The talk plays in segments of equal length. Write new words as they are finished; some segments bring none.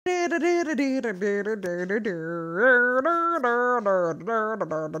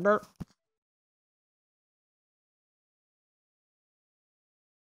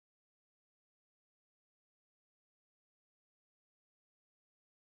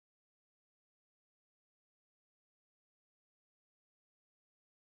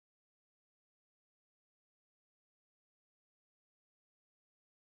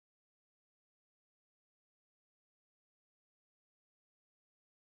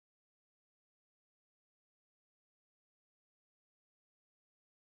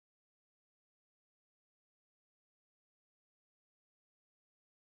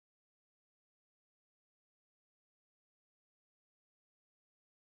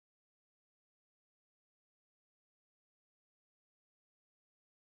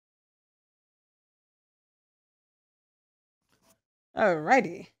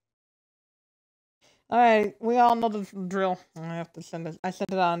Alrighty. Alright, we all know the drill. I have to send it. I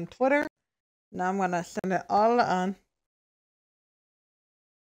sent it on Twitter. Now I'm gonna send it all on.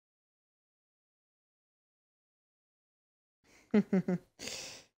 Alright,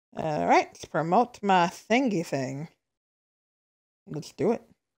 let's promote my thingy thing. Let's do it.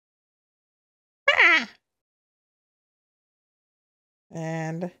 Ah!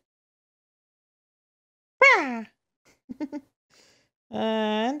 And ah!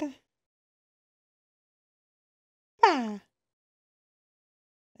 And ah!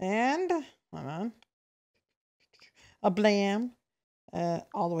 And hold on. A blam.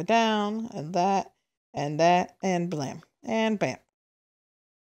 All the way down, and that, and blam. And bam.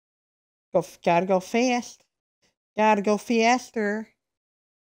 Gotta go fast. Gotta go faster.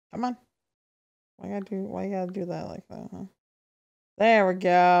 Come on. Why you gotta do that like that, huh? There we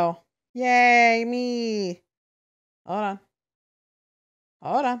go. Yay, me. Hold on.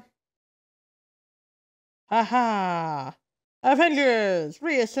 Hold on. Haha. Avengers!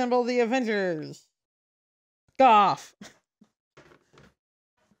 Reassemble the Avengers! Off.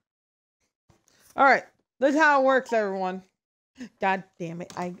 Alright. This is how it works, everyone. God damn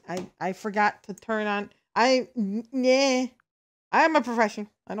it. I forgot to turn on. Yeah. I am a professional.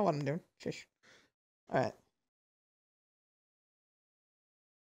 I know what I'm doing. Shush. Alright.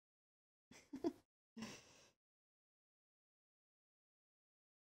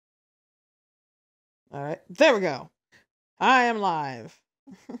 Alright. There we go. I am live.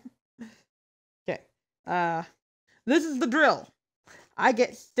 Okay. This is the drill. I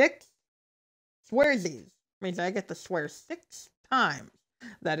get 6 swearsies. Means I get to swear 6 times.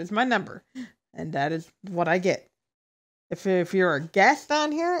 That is my number. And that is what I get. If you're a guest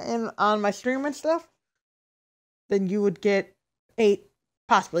on here and on my stream and stuff, then you would get 8,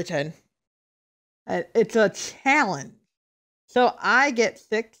 possibly 10. It's a challenge. So I get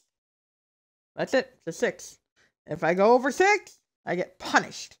 6. That's it. It's a 6. If I go over 6, I get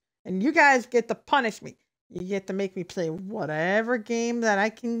punished. And you guys get to punish me. You get to make me play whatever game that I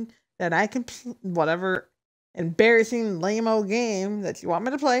can whatever embarrassing lame-o game that you want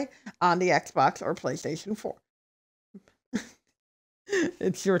me to play on the Xbox or PlayStation 4.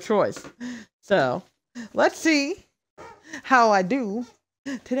 It's your choice. So, let's see how I do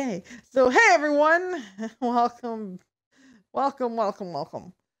today. So, hey everyone! Welcome.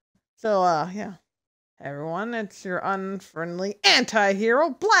 So, yeah. Hey everyone, it's your unfriendly anti-hero,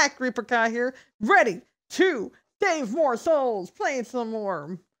 Black Reaper Kai here, ready to save more souls, playing some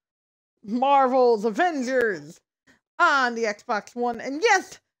more Marvel's Avengers on the Xbox One. And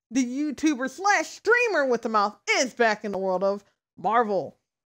yes, the YouTuber / streamer with the mouth is back in the world of Marvel.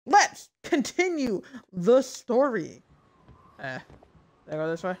 Let's continue the story. Did I go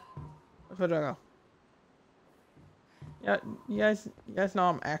this way? Which way do I go? Yeah, you guys know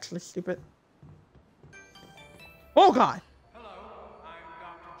I'm actually stupid. Oh God! Hello, I'm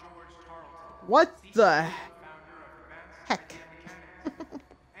Dr. George Tarleton. What the heck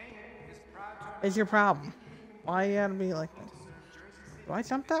is your problem? Why you gotta be like that? Do I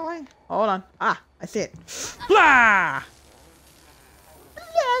jump that way? Hold on. Ah, I see it. Blah!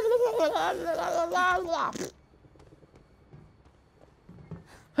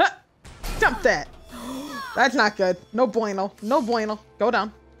 Huh! Jump that! That's not good. No bueno. No bueno. Go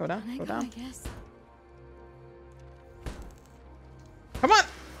down. Go down. Go down. Come on!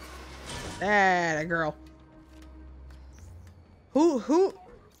 That girl. Who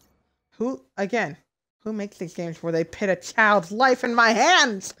again? Who makes these games where they pit a child's life in my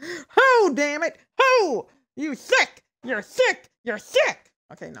hands? Who, damn it? Who? You sick! You're sick! You're sick!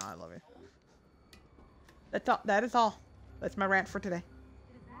 Okay, no, I love you. That's all. That is all. That's my rant for today.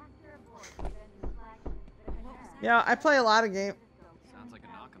 Yeah, I play a lot of games. Sounds like a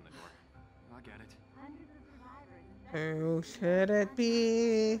knock on the door. I'll get it. Who should it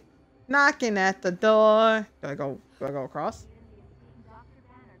be? Knocking at the door. Do I go across?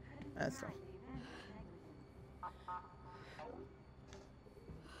 That's so.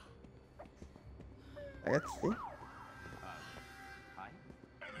 I get to see. Hi?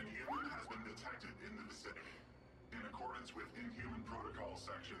 An Inhuman has been detected in the vicinity. In accordance with Inhuman Protocol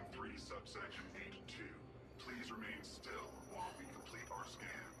Section 3, Subsection 8-2, please remain still while we complete our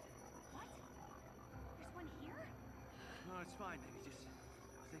scan. What? There's one here? No, it's fine, baby. Just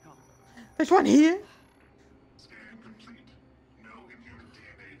stay calm. There's one here. Scan complete. No Inhuman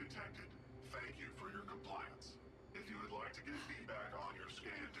DNA detected. Thank you for your compliance. If you would like to get feedback on your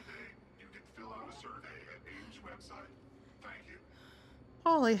scan today, you can fill out a survey at A.I.M's website. Thank you.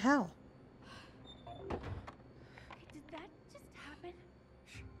 Holy hell. Did that just happen?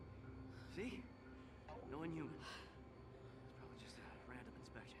 See? No Inhuman. It's probably just a random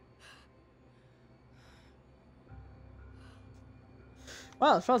inspection.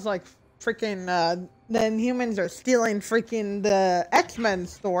 Well, it feels like freaking the Inhumans are stealing freaking the X-Men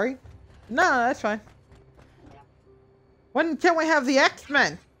story. No, that's fine. When can we have the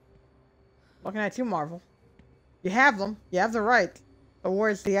X-Men? Looking at you, Marvel. You have them. You have the right. But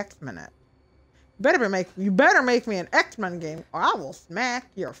where's the X-Men at? You better make me an X-Men game, or I will smack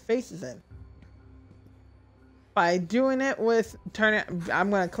your faces in. By doing it with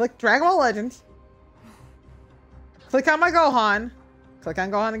I'm gonna click Dragon Ball Legends. Click on my Gohan. Click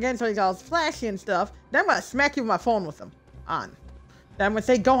on Gohan again so he's all flashy and stuff. Then I'm gonna smack you with my phone with him on. Then I'm gonna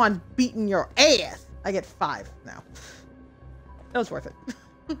say Gohan beating your ass. I get 5 now. It was worth it.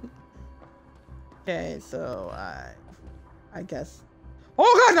 Okay, so I guess.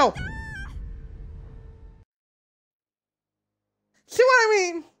 Oh God, no! See what I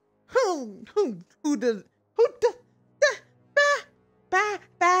mean? Who does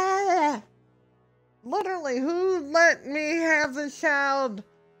literally, who let me have the child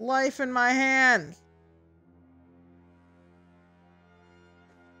life in my hands?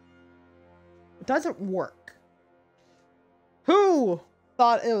 It doesn't work. Who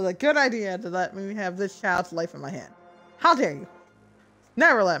thought it was a good idea to let me have this child's life in my hand? How dare you?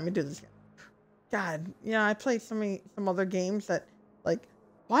 Never let me do this again. God, you know, I played some other games that, like,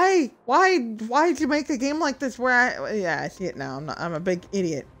 why'd you make a game like this where I see it now. I'm a big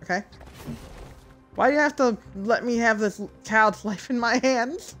idiot, okay? Why do you have to let me have this child's life in my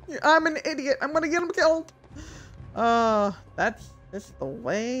hands? I'm an idiot. I'm gonna get him killed. That's just the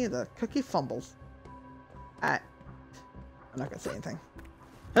way the cookie fumbles. I'm not gonna say anything.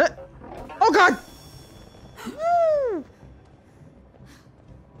 Huh? Oh God! Woo!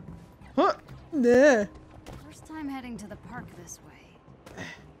 Huh? Yeah. First time heading to the park this way.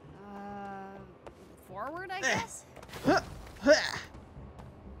 Forward, I guess? Huh?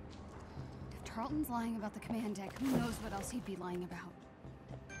 If Tarleton's lying about the command deck, who knows what else he'd be lying about.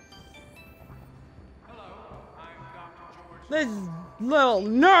 Hello, I'm Dr. George. This little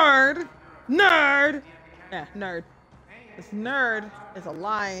nerd. Yeah, nerd. This nerd is a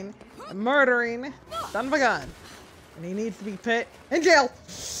lying, a murdering son of a gun. And he needs to be put in jail.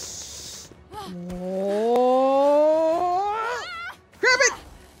 Oh. Grab it!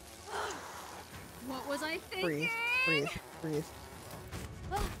 What was I thinking? Breathe.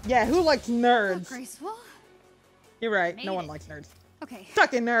 Yeah, who likes nerds? Graceful. You're right, Made no one it. likes nerds. Okay,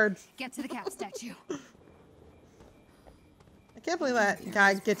 Fucking nerds. get to the cat statue. I can't believe that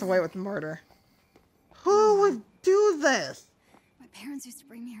guy gets away with murder. Who would do this? My parents used to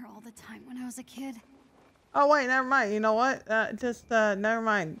bring me here all the time when I was a kid. Oh wait, never mind. You know what? Never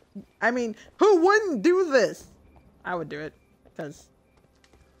mind. I mean, who wouldn't do this? I would do it, because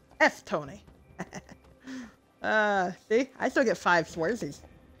F Tony. See? I still get 5 swearsies.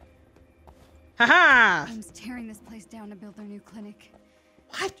 Haha! A.I.M's tearing this place down to build their new clinic.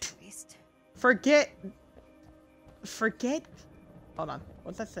 What? Waste. Forget. Hold on.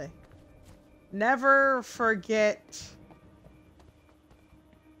 What's that say? Never forget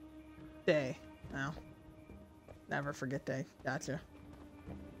day. No. Never forget day. Gotcha.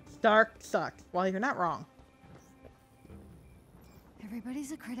 Stark sucks. Well, you're not wrong.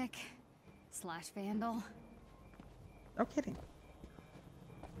 Everybody's a critic / vandal. No kidding.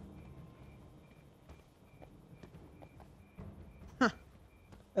 Huh.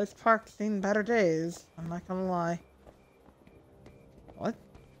 This park's seen better days. I'm not gonna lie. What?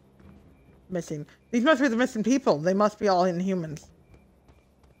 Missing. These must be the missing people. They must be all Inhumans.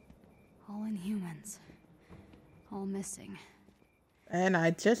 All Inhumans. All missing. And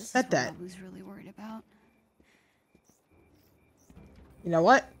I just said that. Who's really worried about? You know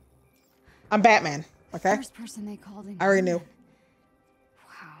what? I'm Batman. Okay? First person they called in. I already knew.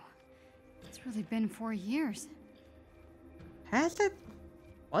 Wow. It's really been 4 years. Has it?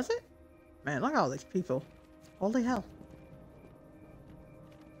 Was it? Man, look at all these people. Holy hell.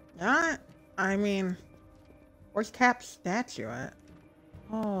 I mean, where's Cap's statue at?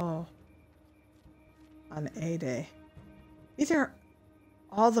 Oh. On A-Day. These are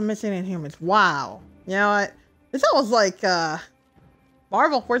all the missing Inhumans. Wow. You know what? It's almost like,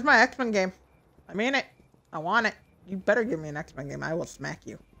 Marvel, where's my X-Men game? I mean it. I want it. You better give me an X-Men game. I will smack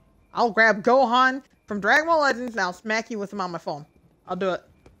you. I'll grab Gohan from Dragon Ball Legends and I'll smack you with him on my phone. I'll do it.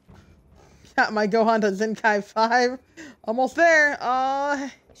 Got my Gohan to Zenkai 5. Almost there.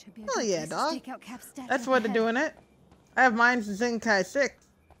 Should be a Oh good yeah, place to dog. stake out Cap's statue That's up what they're ahead. doing it. I have mine to Zenkai 6.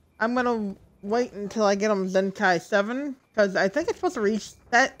 I'm gonna wait until I get them Zenkai 7. Because I think it's supposed to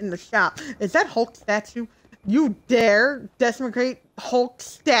reset in the shop. Is that Hulk statue? You dare desecrate Hulk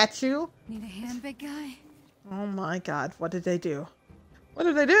statue? Need a hand, big guy? Oh my god, what did they do? What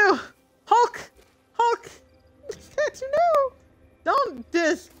did they do? Hulk! Hulk! Statue, no! Don't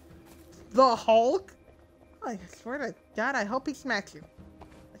diss the Hulk! I swear to God, I hope he smacks you.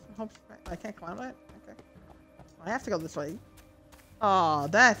 I can't climb that? Okay. I have to go this way. Oh,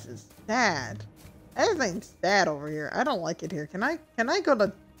 that's just sad. Everything's sad over here. I don't like it here. Can I go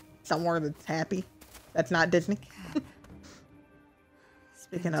to somewhere that's happy? That's not Disney? Cap.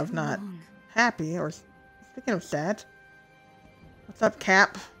 Speaking Been of too not long. happy, or speaking of sad. What's up,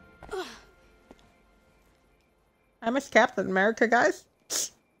 Cap? I miss Captain America, guys.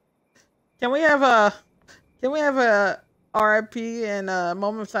 Can we have a RIP and a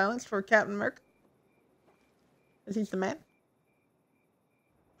moment of silence for Captain America? Is he the man?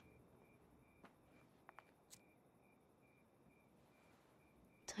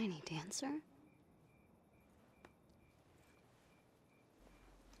 Tiny dancer?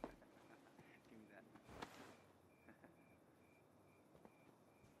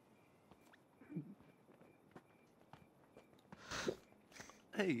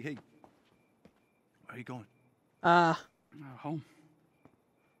 Hey. Where are you going? Home.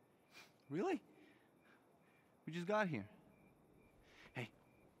 Really? We just got here. Hey,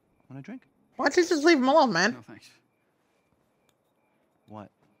 want a drink? Why don't you just leave him alone, man? No thanks. What?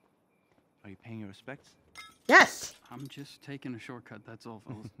 Are you paying your respects? Yes! I'm just taking a shortcut, that's all,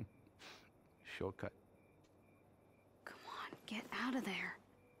 fellas. Shortcut. Come on, get out of there.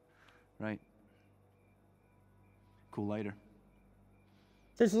 Right. Cool later.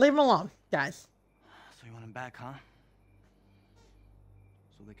 Just leave him alone, guys. So you want him back, huh?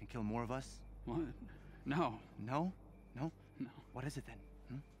 So they can kill more of us? What? No. No? No? No. What is it then?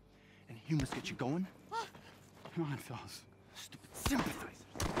 Hmm? And humans get you going? Come on, fellas. Stupid sympathizers.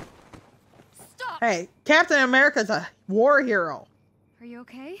 Stop! Hey, Captain America's a war hero. Are you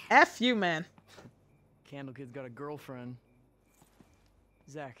okay? F you, man. Candle Kid's got a girlfriend.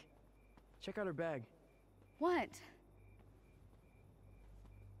 Zach, check out her bag. What?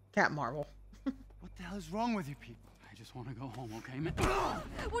 Cap Marvel. What the hell is wrong with you people? I just want to go home, okay, man?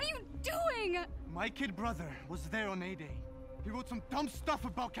 What are you doing? My kid brother was there on A-Day. He wrote some dumb stuff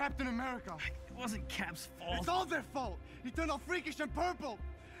about Captain America. It wasn't Cap's fault. It's all their fault. He turned all freakish and purple.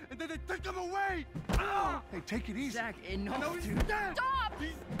 And then they took him away. Hey, take it easy. Zach, enough, No, he's dude. dead. Stop!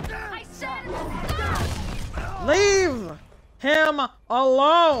 He's dead. I said stop! Leave him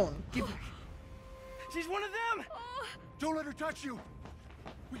alone. She's one of them! Don't let her touch you.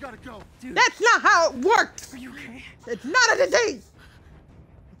 We gotta go. Dude, That's not how it works. are you okay? It's not a disease.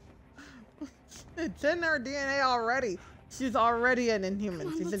 It's in her DNA already. She's already an Inhuman. Come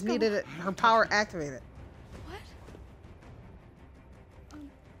on, She let's just go. needed it, her power activated. What?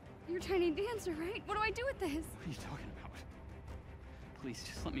 You're Tiny Dancer, right? What do I do with this? What are you talking about? Please,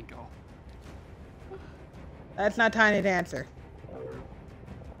 just let me go. That's not Tiny Dancer.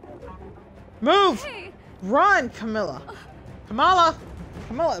 Move! Hey! Run, Camilla. Kamala,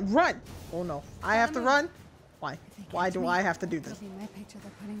 run! Oh no, I have to run? Why? Why do I have to do this? It'll be my picture they're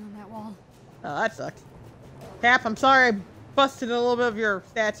putting on that wall. Oh, that sucks. Cap, I'm sorry I busted a little bit of your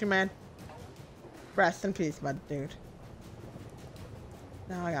statue, man. Rest in peace, my dude.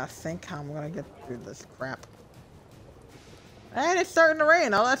 Now I gotta think how I'm gonna get through this crap. And it's starting to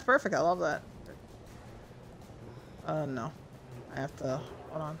rain. Oh, that's perfect. I love that. No. I have to...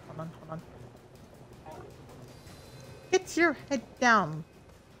 Hold on. Get your head down.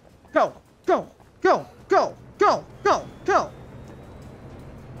 Go. Huh?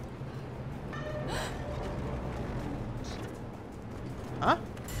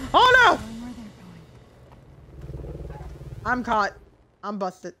 Oh no! Going where they're going. I'm caught. I'm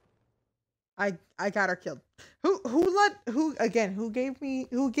busted. I got her killed. Who gave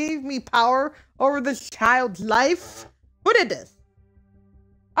me power over this child's life? Who did this?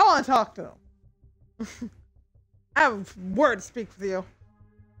 I want to talk to him. I have words to speak with you.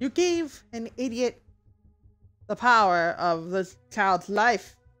 You gave an idiot the power of this child's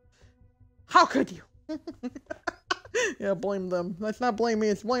life. How could you? Yeah, blame them. Let's not blame me.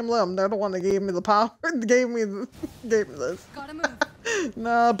 It's blame them. They're the one that gave me the power. gave me this. Gotta move.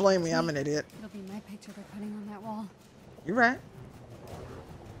 No, blame me. I'm an idiot. It'll be my picture they're putting on that wall. You're right.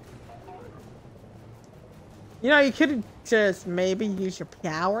 You know, you could just maybe use your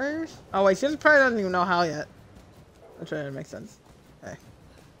powers. Oh wait, she probably doesn't even know how yet. Which doesn't make sense. Okay.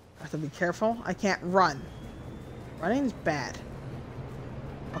 I have to be careful. I can't run. Running's bad.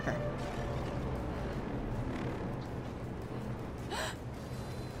 Okay.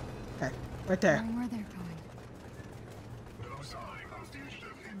 Okay, right there. Knowing where they're going. No sign of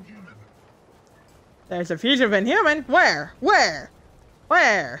fugitive Inhuman. There's a fugitive Inhuman? Where? Where?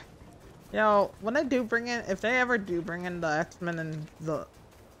 Where? You know, when they do bring in, if they ever do bring in the X-Men and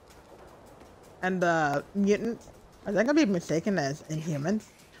the mutants, are they gonna be mistaken as Inhumans?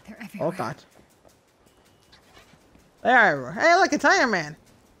 They're everywhere. Oh god. They are everywhere. Hey, look, it's Iron Man.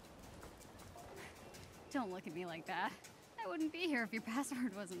 Don't look at me like that. I wouldn't be here if your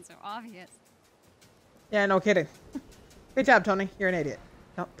password wasn't so obvious. Yeah, no kidding. Good job, Tony. You're an idiot.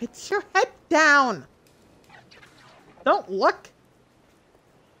 Now, put your head down. Don't look.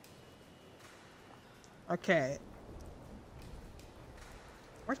 Okay.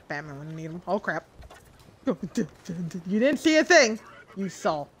 Where's Batman when you need him? Oh, crap. You didn't see a thing. You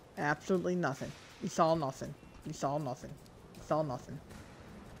saw absolutely nothing. You saw nothing. You saw nothing. You saw nothing.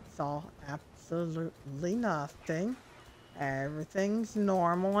 You saw absolutely nothing. Everything's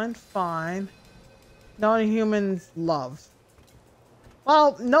normal and fine. No humans loved.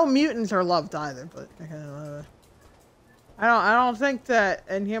 Well, no mutants are loved either, but I don't think that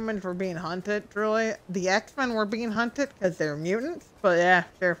Inhumans were being hunted, really. The X-Men were being hunted because they're mutants, but yeah,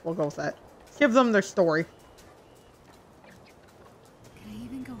 sure, we'll go with that. Give them their story. Can I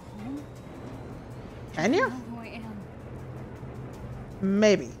even go home? Can you? I don't know who I am.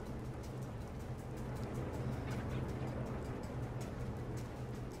 Maybe.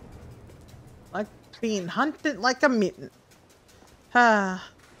 Like being hunted like a mutant. Ah.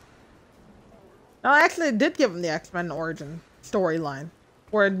 No, actually, it did give them the X-Men origin storyline,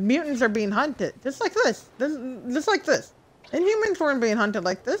 where mutants are being hunted, just like this. Just like this. Inhumans weren't being hunted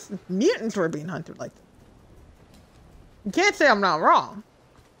like this. Mutants were being hunted like this. You can't say I'm not wrong.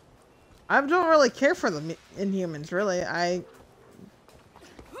 I don't really care for the Inhumans, really.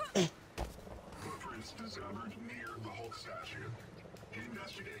 Footprints discovered near the Hulk statue.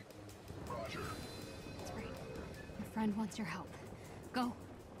 Investigate. Roger. That's right. Your friend wants your help. Go.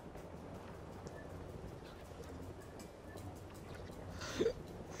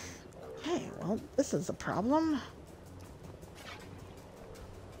 Hey, well, this is a problem.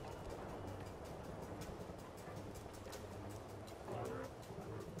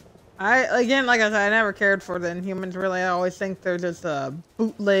 Again, like I said, I never cared for the Inhumans, really. I always think they're just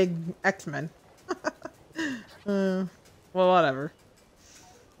bootleg X-Men. Well, whatever.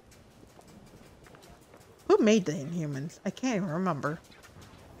 Who made the Inhumans? I can't even remember.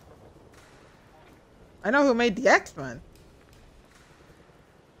 I know who made the X-Men.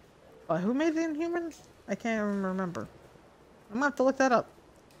 But who made the Inhumans? I can't even remember. I'm gonna have to look that up.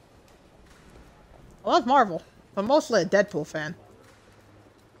 I love Marvel, but mostly a Deadpool fan.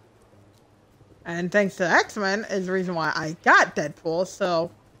 And thanks to X-Men is the reason why I got Deadpool,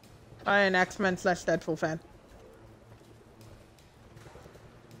 so I'm an X-Men / Deadpool fan.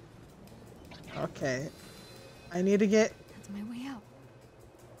 Okay. I need to get... That's my way out.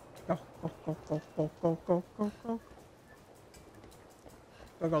 Go, go, go, go, go, go, go, go, go.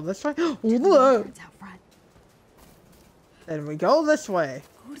 Do I go this way? Whoa! It's out front. Then we go this way.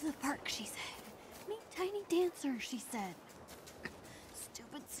 Go to the park, she said. Meet Tiny Dancer, she said.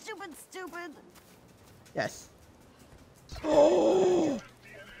 Stupid, stupid, stupid. Yes. Oh!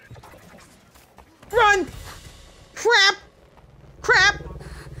 Run! Crap! Crap!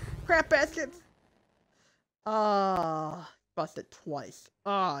 Crap baskets! Busted twice.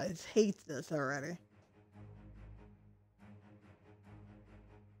 I hate this already.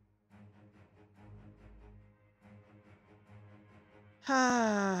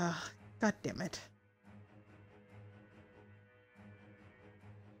 Ah, god damn it.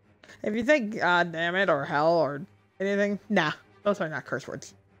 If you think god damn it or hell or anything, nah, those are not curse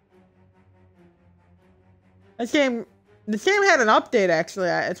words. This game had an update actually.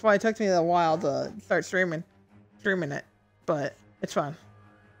 It's why it took me a while to start streaming it, but it's fun.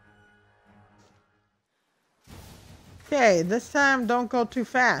 Okay, this time don't go too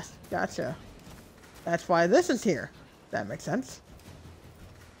fast. Gotcha. That's why this is here. That makes sense.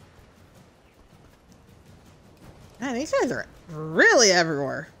 Man, these guys are really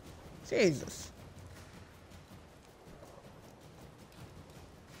everywhere. Jesus.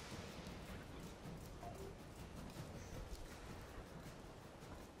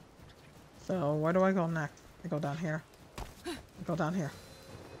 So, where do I go next? I go down here. I go down here.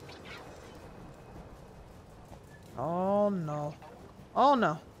 Oh no. Oh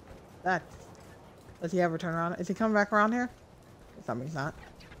no. That. Does he ever turn around? Is he coming back around here? Somebody's not.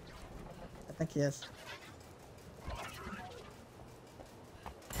 I think he is.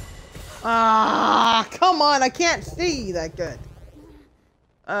 Ah, come on. I can't see that good.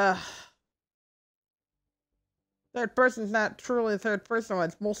 Third person's not truly a third person.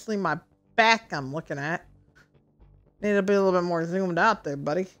 It's mostly my back I'm looking at. Need to be a little bit more zoomed out there,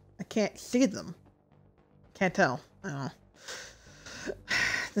 buddy. I can't see them. Can't tell. I don't know.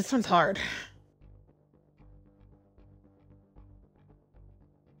 This one's hard.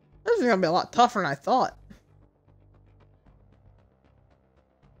 This is gonna be a lot tougher than I thought.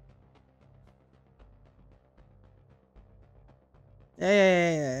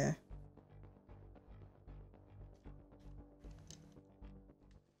 Yeah.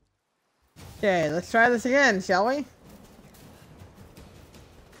 Okay, let's try this again, shall we?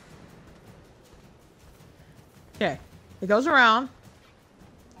 Okay, it goes around.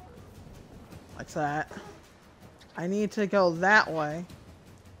 Like that. I need to go that way.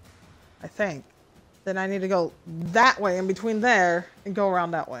 I think. Then I need to go that way in between there and go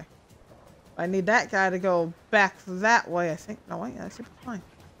around that way. I need that guy to go back that way, I think. No, wait, that should be fine.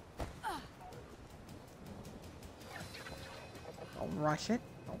 Don't rush it.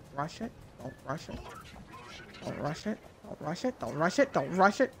 Don't rush it. Don't rush it. Don't rush it. Don't rush it. Don't rush it. Don't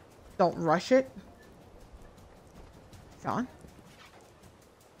rush it. Don't rush it. Come on.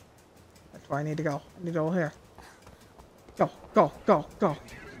 That's where I need to go. I need to go here. Go, go, go, go.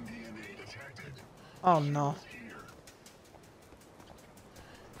 Oh no.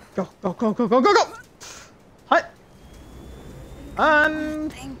 Go, go, go, go, go, go, go! Hut! Damn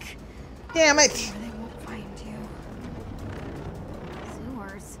it! They won't find you.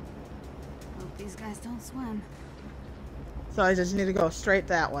 Sewers. Hope these guys don't swim. So I just need to go straight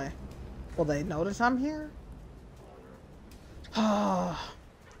that way. Will they notice I'm here? Oh.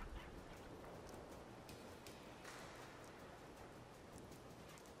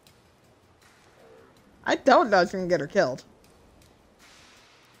 I don't know it's gonna get her killed.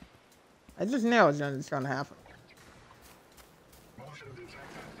 I just knew it was gonna happen.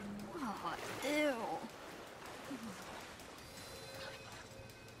 Oh, ew.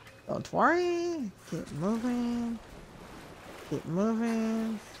 Don't worry. Keep moving. Keep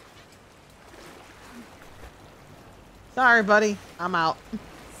moving. Sorry, buddy. I'm out.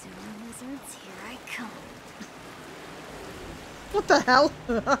 Sewer lizards, here I come. What the hell?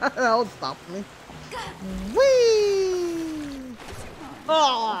 That'll stop me. Whee!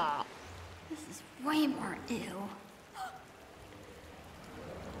 Oh! This is way more ew.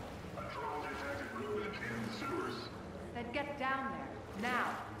 Then get down there,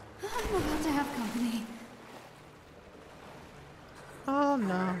 now. I'm about to have company. Oh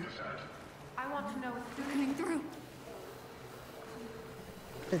no. I want to know what's Coming through.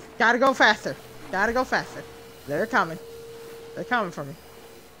 It's gotta go faster. Gotta go faster. They're coming. They're coming for me.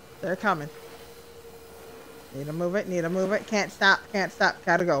 They're coming. Need to move it. Need to move it. Can't stop. Can't stop.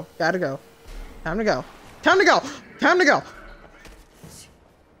 Gotta go. Gotta go. Time to go. Time to go. Time to go.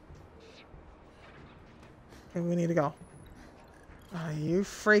 Okay, we need to go. Are you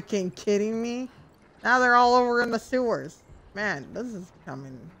freaking kidding me? Now they're all over in the sewers. Man, this is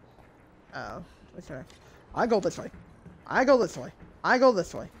becoming... Oh. Which way? I go this way. I go this way. I go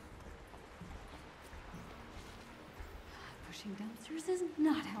this way. Pushing downstairs is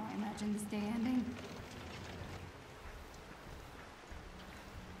not how I imagined this day ending.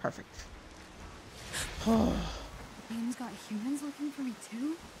 Perfect. A.I.M's got humans looking for me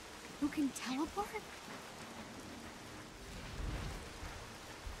too? Who can teleport?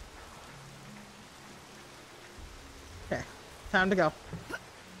 Okay, time to go.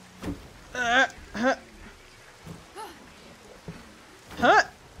 Huh. Huh.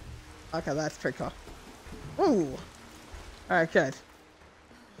 Okay, that's pretty cool. Ooh. Alright, good.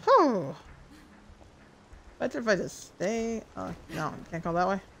 Whew. Better if I just stay. Oh, no, can't go that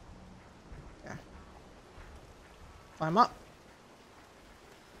way. Yeah. Climb up.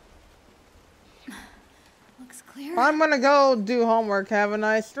 Looks clear. I'm gonna go do homework. Have a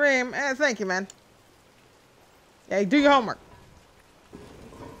nice stream. Thank you, man. Yeah, do your homework.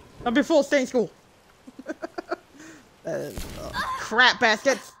 Don't be fool. Stay in school. That is crap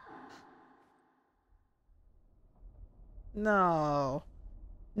baskets. No.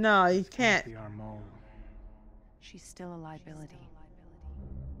 No, you can't. The Armo. she's still a liability.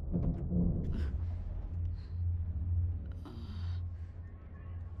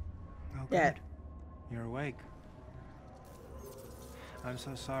 Oh, Yeah. good. You're awake. I'm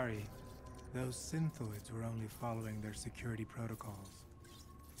so sorry. Those synthoids were only following their security protocols.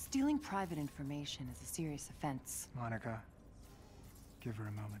 Stealing private information is a serious offense. Monica, give her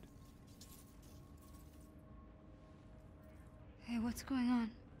a moment. Hey, what's going on?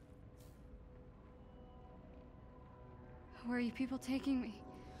 Where are you people taking me?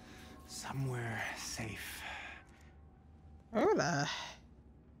 Somewhere safe. Oh, the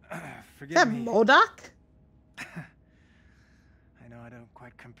Forgive that me. Modoc? I know I don't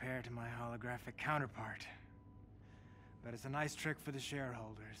quite compare to my holographic counterpart, but it's a nice trick for the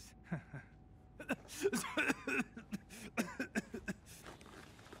shareholders.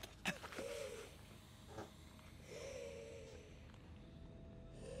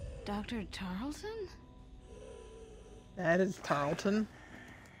 Dr. Tarleton? That is Tarleton.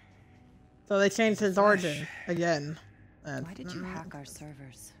 So they changed his origin again. Why did you hack our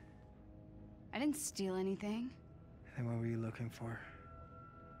servers? I didn't steal anything. And what were you looking for?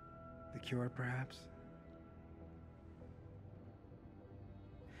 The cure, perhaps?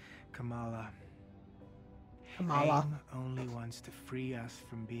 Kamala. A.I.M only wants to free us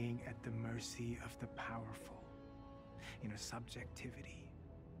from being at the mercy of the powerful. You know, subjectivity.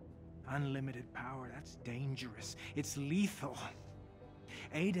 Unlimited power, that's dangerous. It's lethal.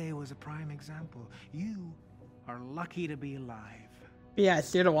 A-Day was a prime example. You are lucky to be alive.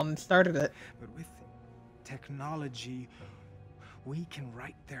 Yes, you're the one that started it. But with technology, we can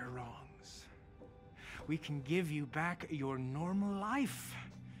right their wrongs. We can give you back your normal life.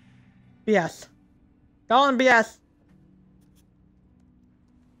 BS. Call him BS.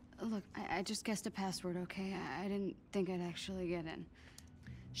 Look, I just guessed a password, okay? I didn't think I'd actually get in.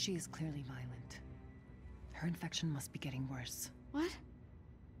 She is clearly violent. Her infection must be getting worse. What?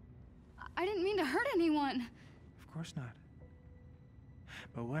 I didn't mean to hurt anyone. Of course not.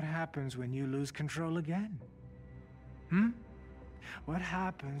 But what happens when you lose control again? What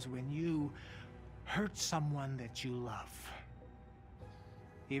happens when you hurt someone that you love?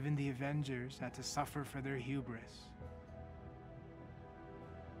 Even the Avengers had to suffer for their hubris.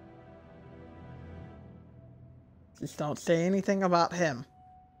 Just don't say anything about him.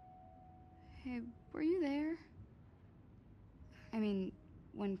 Hey, were you there? I mean,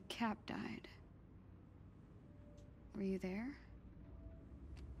 when Cap died. Were you there?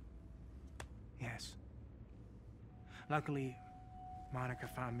 Yes. Luckily, Monica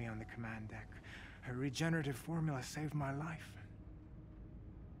found me on the command deck. Her regenerative formula saved my life.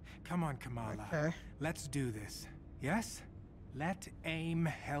 Come on, Kamala. Okay. Let's do this. Yes? Let A.I.M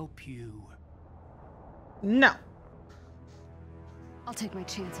help you. No. I'll take my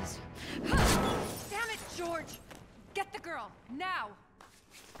chances. Damn it, George! Get the girl, now!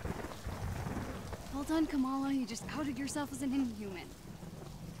 Well done, Kamala. You just outed yourself as an Inhuman.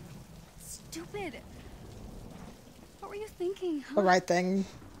 Stupid. What were you thinking, huh? The right thing.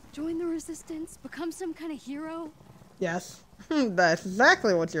 Join the Resistance? Become some kind of hero? Yes. That's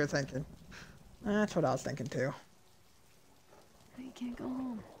exactly what you're thinking. That's what I was thinking too. You can't go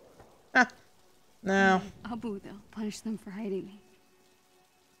home. Ah. No. Abu, they'll punish them for hiding me.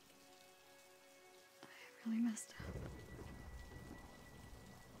 I really messed up.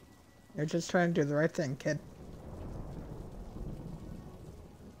 You're just trying to do the right thing, kid.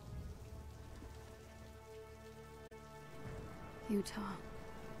 Utah.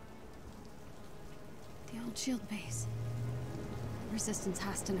 The old shield base. Resistance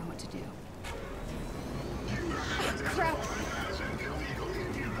has to know what to do. Crap!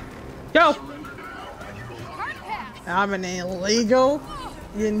 Go! Hard pass! I'm an illegal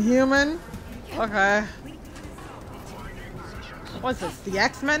Inhuman? Okay. What's this, the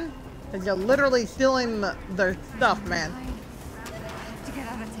X-Men? Because you're literally stealing their stuff, man. I have to get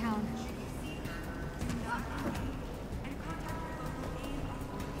out of town.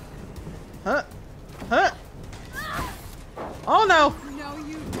 Huh? Huh? Oh no! No,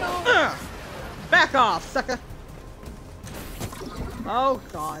 you don't! Back off, sucker! Oh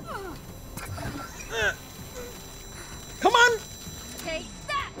god. Come on! Take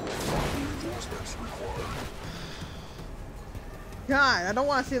that! God, I don't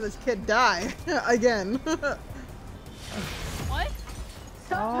want to see this kid die again. What?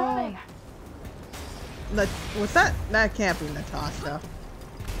 Stop running! Was that? That can't be Natasha.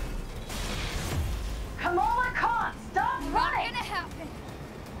 Kamala Khan, stop running! Not gonna happen.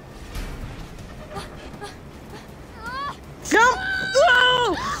 Jump!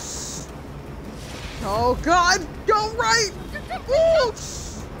 Oh! Oh god! Go right! Ooh!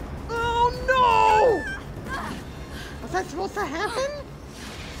 Oh no! Was that supposed to happen? Is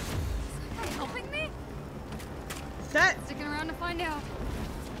that guy helping me? Is that... Sticking around to find out.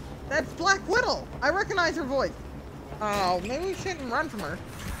 That's Black Widow. I recognize her voice. Oh, maybe we shouldn't run from her.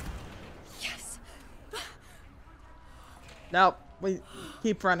 Yes. Nope, we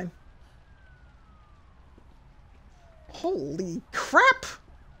keep running. Holy crap!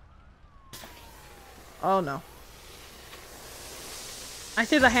 Oh no. I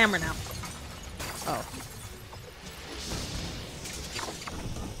see the hammer now. Oh.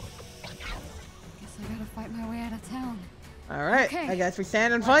 Guess I gotta fight my way out of town. Alright, Okay, I guess we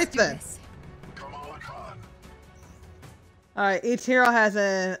stand and let's fight do then. this. Kamala Khan. Alright, each hero has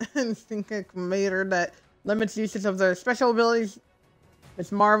an instinct meter that limits usage of their special abilities.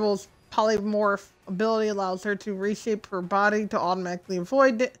 Miss Marvel's polymorph ability allows her to reshape her body to automatically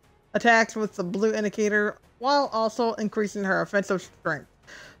avoid attacks with the blue indicator, while also increasing her offensive strength.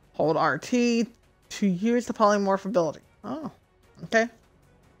 Hold RT to use the polymorph ability. Oh, okay.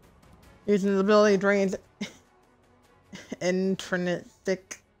 Using the ability drains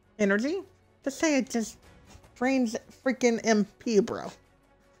intrinsic energy. Just say it just drains freaking MP, bro.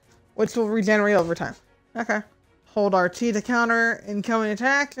 Which will regenerate over time. Okay. Hold RT to counter incoming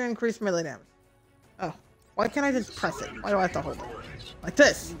attacks and increase melee damage. Oh, why can't I just press it? Why do I have to hold it? Like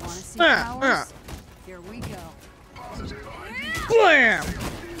this. You wanna see powers? Here we go. Blam!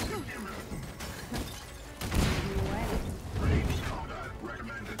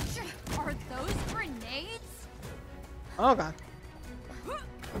 Are those grenades? Oh god.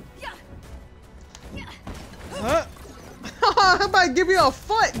 Yeah. Yeah. Huh? How about I give you a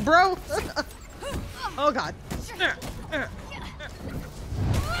foot, bro? Oh god.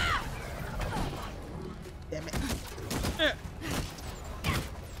 Damn it.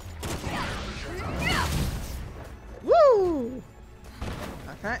 Woo!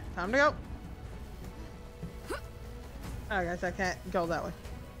 Okay, time to go. I guess I can't go that way.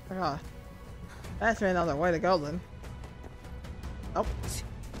 Oh, that's another way to go then. Oh.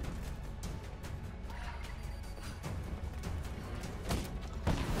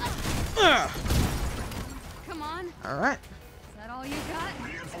 Come on. All right. Is that all you got?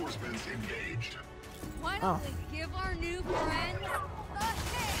 Reinforcements engaged. Why don't we give our new friends a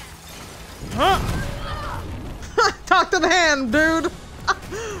hand? Huh? Talk to the hand, dude.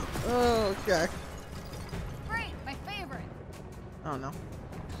 Okay. Great, my favorite. Oh no.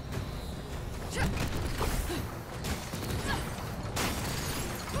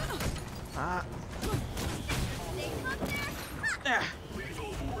 Ah.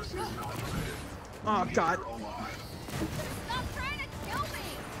 Lethal force is not permitted. Oh god. Stop trying to kill me.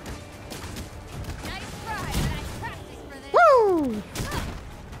 Nice try, but I practiced for this. Woo!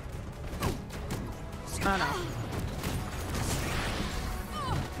 Oh no.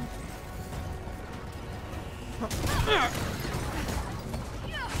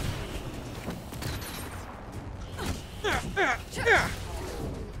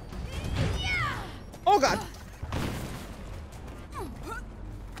 Oh god.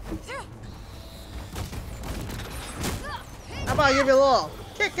 How about I give you a little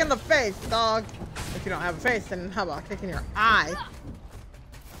kick in the face, dog? If you don't have a face, then how about kicking your eye?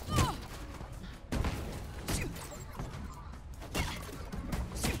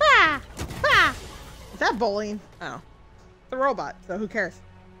 Ah! Ah! Is that bullying? Oh. It's a robot, so who cares?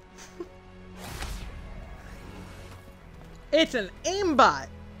 It's an aimbot.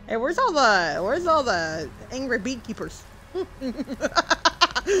 Hey, where's all the angry beekeepers? Come on,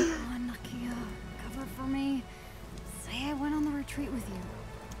 Nakia. Cover for me. Say I went on the retreat with you.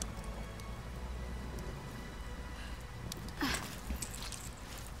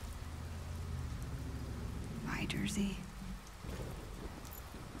 Bye, Jersey.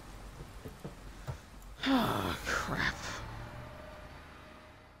 Oh, crap.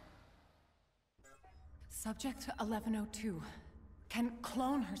 Subject 1102 can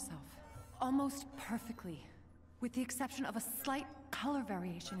clone herself almost perfectly, with the exception of a slight color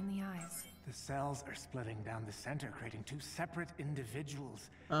variation in the eyes. The cells are splitting down the center, creating two separate individuals.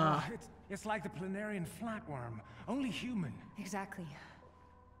 It's like the planarian flatworm, only human. Exactly.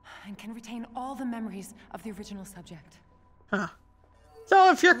 And can retain all the memories of the original subject. Huh.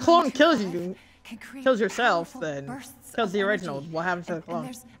 So if your clone kills you, 1125 can create kills yourself, powerful then bursts kills of the original. energy. What happens to the And clone?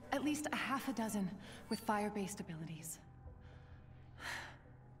 there's at least a half a dozen with fire-based abilities.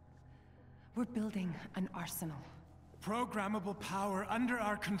 We're building an arsenal. Programmable power under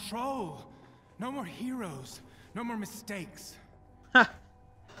our control. No more heroes, no more mistakes. Huh.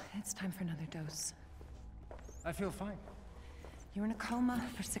 It's time for another dose. I feel fine. You were in a coma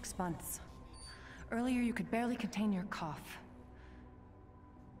for 6 months. Earlier, you could barely contain your cough.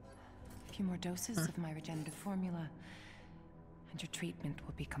 A few more doses of my regenerative formula, and your treatment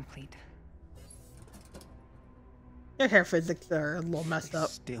will be complete. Your hair physics are a little messed up.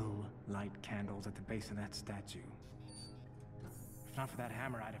 Still light candles at the base of that statue. If not for that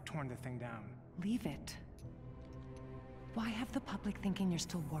hammer, I'd have torn the thing down. Leave it. Why have the public thinking you're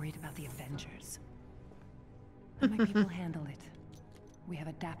still worried about the Avengers? Let my people handle it. We have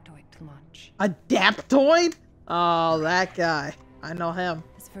Adaptoid to launch. Adaptoid? Oh, that guy. I know him.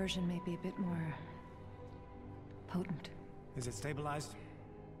 This version may be a bit more potent. Is it stabilized?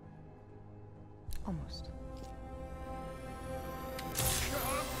 Almost.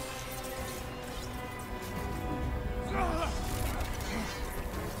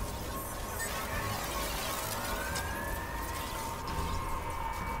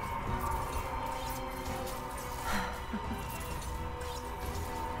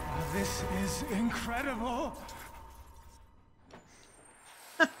 This is incredible.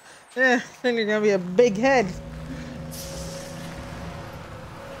 I think you're gonna be a big head.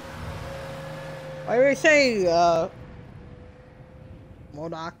 Why do we say,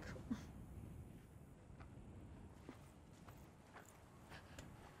 MODOK?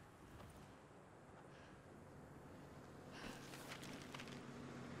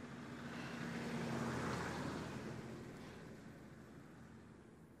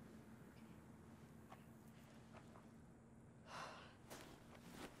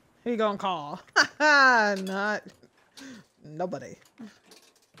 Who you gonna call? Not nobody.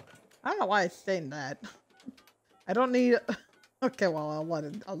 I don't know why it's saying that. I don't need. Okay, well I'll let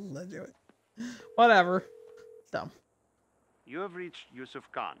it do it. Whatever. So. You have reached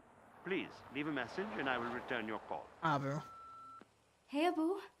Yusuf Khan. Please leave a message and I will return your call. Abu. Hey,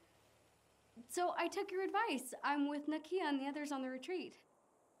 Abu. So I took your advice. I'm with Nakia and the others on the retreat.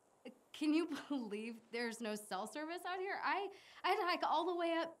 Can you believe there's no cell service out here? I had to hike all the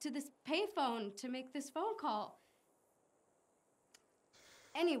way up to this payphone to make this phone call.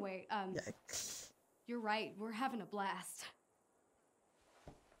 Anyway, Yikes. You're right. We're having a blast.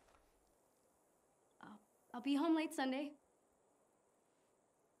 I'll be home late Sunday.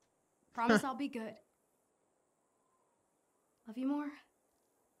 Promise I'll be good. Love you more.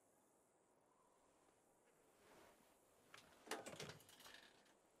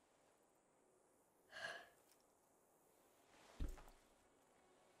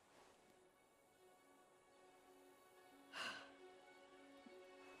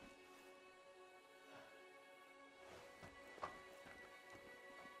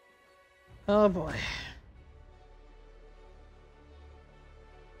 Oh boy.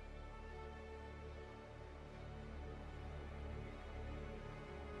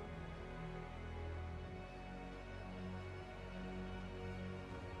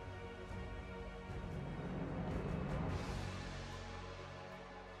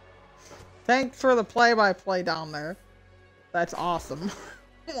 Thanks for the play-by-play down there. That's awesome.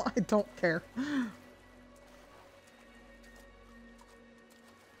 I don't care.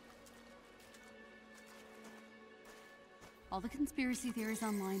 All the conspiracy theories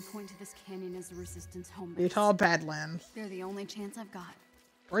online point to this canyon as the Resistance home base. Utah Badlands. They're the only chance I've got.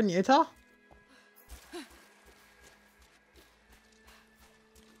 We're in Utah?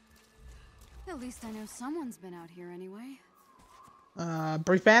 At least I know someone's been out here anyway.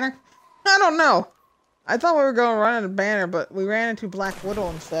 Bruce Banner? I don't know. I thought we were going to run into Banner, but we ran into Black Widow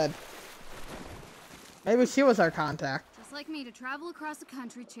instead. Maybe she was our contact. Just like me to travel across the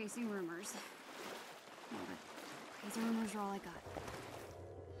country chasing rumors. No, but these rumors are all I got.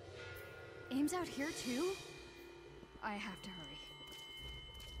 A.I.M's out here too? I have to hurry.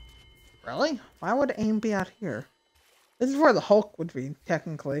 Really? Why would A.I.M be out here? This is where the Hulk would be,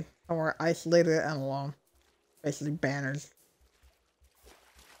 technically. Somewhere isolated and alone. Basically Banner's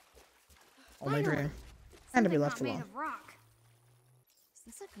only dream. And to be left alone. Made of rock. Is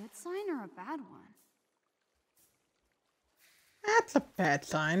this a good sign or a bad one? That's a bad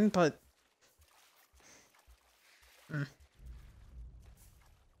sign, but...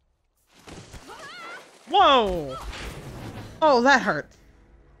 Whoa! Oh, that hurt.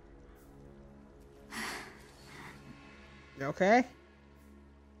 You okay?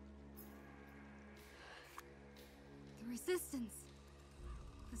 The Resistance.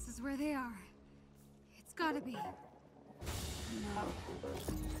 This is where they are. It's gotta be. No.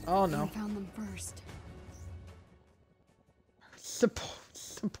 Oh no. I found them first.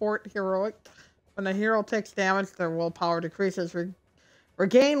 Support heroic. When a hero takes damage, their willpower decreases.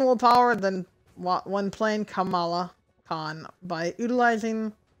 Regain willpower, then one playing Kamala Khan by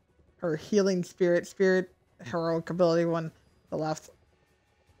utilizing her healing spirit heroic ability when the left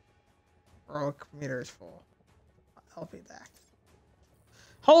heroic meter is full. I'll be back.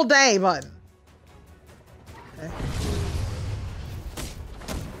 Whole day button. Okay.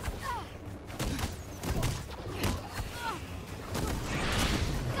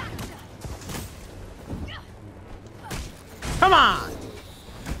 Come on.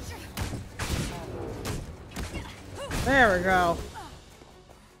 There we go.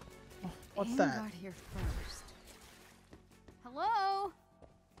 What's A.I.M that? got here first. Hello?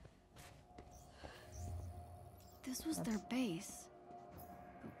 This was their base.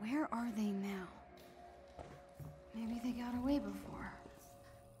 But where are they now? Maybe they got away before.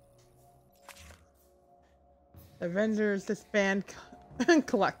 Avengers disband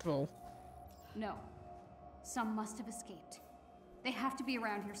collectible. No. Some must have escaped. They have to be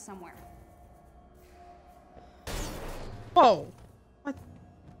around here somewhere. Whoa! What?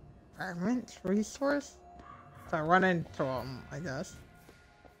 Fragment resource? So I run into them, I guess.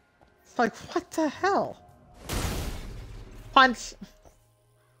 It's like, what the hell? Punch!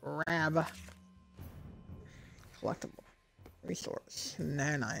 Grab. Collectible. Resource.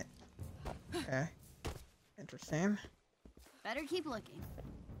 Nanite. Okay. Interesting. Better keep looking.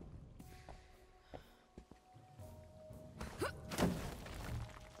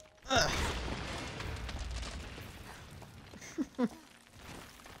 Ugh.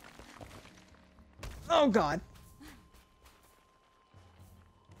 Oh god.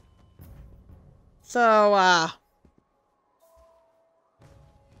 So,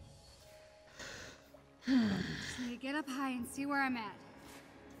 Just need to get up high and see where I'm at.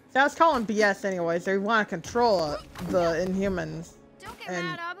 I was calling BS anyways. They want to control the Inhumans Don't get and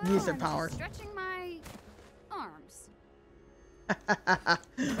mad, Abu. use their I'm powers. just stretching my arms.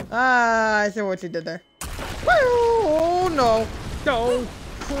 I see what you did there. Woo! Oh no! No!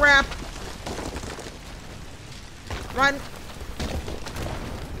 Crap! Run!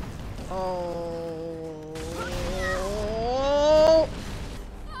 Oh!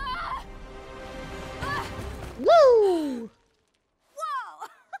 Woo! Whoa!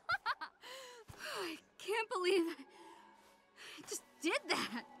 I can't believe I just did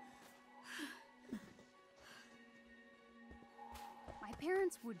that. My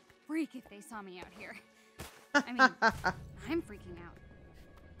parents would freak if they saw me out here. I mean, I'm freaking out.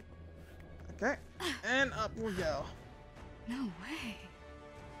 Okay, and up we go. No way.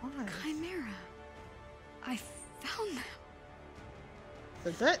 What? Chimera. I found them.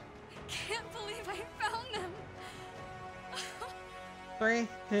 That's it? I can't believe I found them. 3,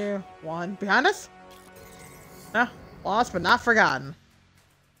 2, 1. Behind us? No. Lost but not forgotten.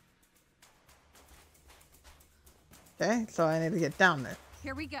 Okay, so I need to get down there.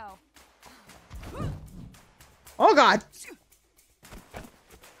 Here we go. Oh god!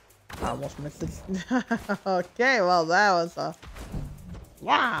 I almost missed it. Okay, well that was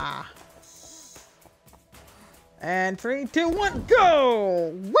wow. And 3, 2, 1,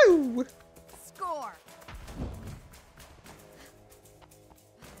 go! Woo! Score.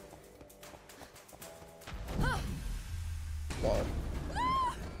 Whoa.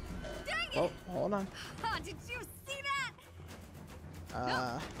 Dang it! Oh, hold on. Did you see that?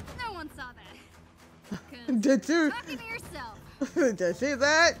 No one saw that. 'Cause Did you? talking to yourself. Did you see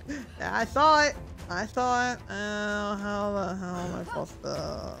that? Yeah, I saw it. I saw it. How the hell am I supposed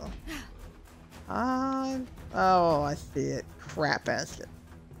to? Oh, I see it. Crap basket.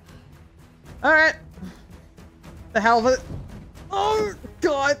 All right. The hell of it. Oh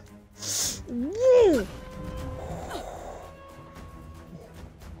god. Woo!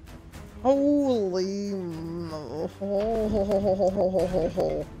 Holy,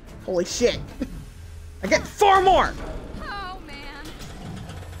 holy shit! I get 4 more. Oh man.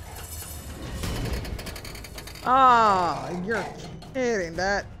 Ah, you're kidding.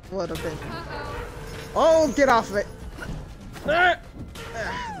 That would have been. Uh-oh. Oh, get off of it. There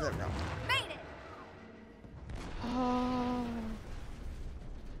we go. Made it. Oh.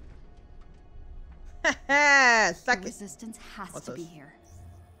 The Second. resistance has What's to be this? here.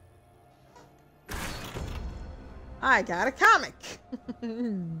 I got a comic.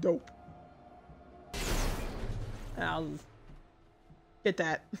 Dope. I'll get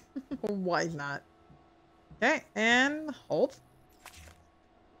that. Why not? Okay, and hold.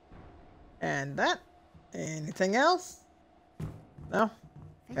 And that. Anything else? No?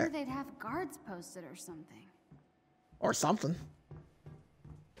 Figured Okay. they'd have guards posted or something. Or something.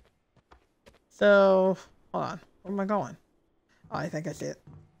 So, hold on. Where am I going? Oh, I think I see it.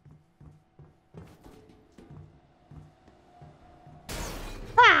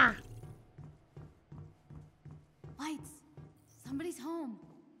 Ah! Lights. Somebody's home.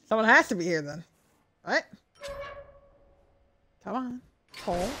 Someone has to be here then. Right? Come on.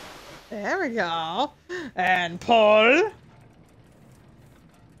 Pull. There we go. And pull.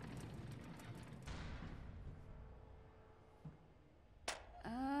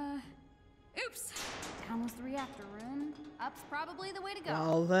 Oops. Down was the reactor room. Up's probably the way to go.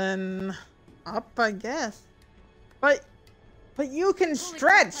 Well then, up I guess. But But you can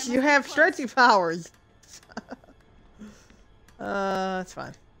stretch. You have stretchy powers. That's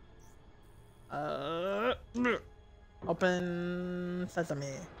fine. Open sesame.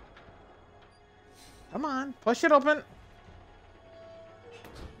 Come on, push it open.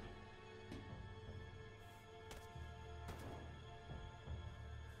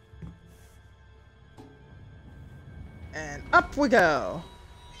 And up we go.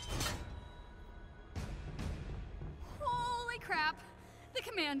 Holy crap! The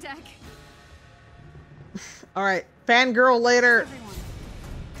command deck. All right, fangirl later.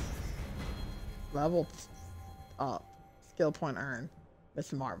 Level up. Skill point earned.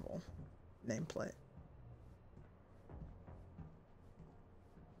 Miss Marvel. Nameplate.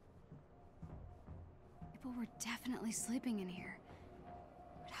 People were definitely sleeping in here.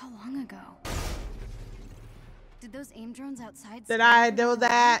 But how long ago? Did those AIM drones outside? Did I do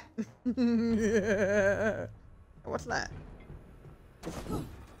that? What's that?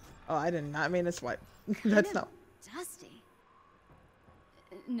 Oh, I did not mean to swipe. That's not. Dusty.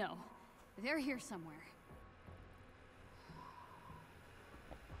 No, they're here somewhere.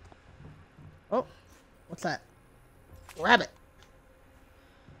 Oh, what's that? Grab it.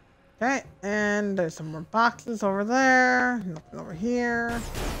 Okay, and there's some more boxes over there. Nothing over here.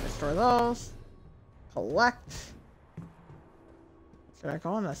 Destroy those. Collect. Should I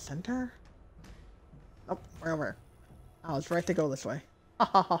go in the center? Nope, we're over. I was right to go this way. Ha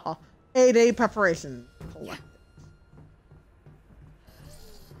ha ha ha. 8-day preparation. Collect.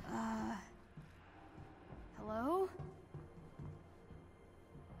 Hello?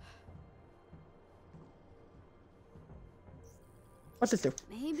 What's this do?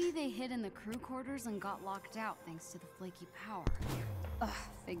 Maybe they hid in the crew quarters and got locked out thanks to the flaky power. Ugh,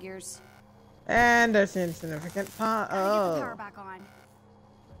 figures. And there's an insignificant pot. Gotta get the power back on.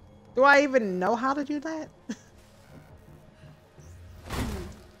 Do I even know how to do that?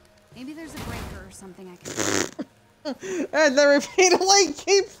 Maybe there's a breaker or something I can. And they repeatedly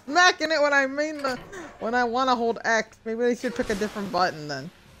keep smacking it when I mean when I want to hold X. Maybe they should pick a different button then.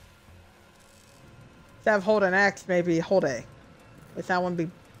 Instead of holding X, maybe hold A. If that wouldn't be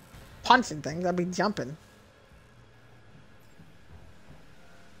punching things, I'd be jumping.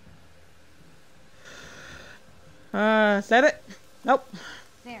 Is that it? Nope.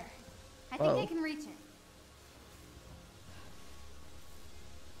 There. I think I can reach it.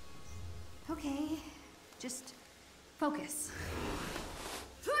 Okay. Just focus.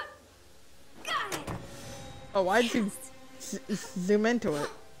 Got it! Oh, why'd you zoom into it?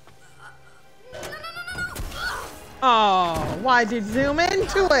 Oh, why'd you zoom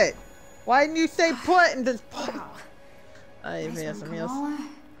into it? Why didn't you say put and just put? Ay, Nice one, míos. Kamala.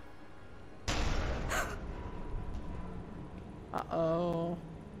 Uh-oh.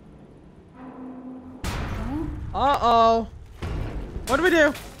 Uh-oh. What do we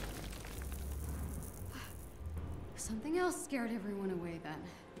do? Something else scared everyone away then.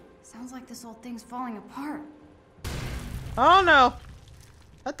 Sounds like this old thing's falling apart. Oh no.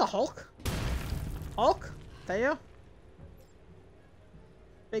 Is that the Hulk? Hulk? Is that you?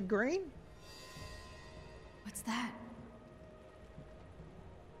 Big green? What's that?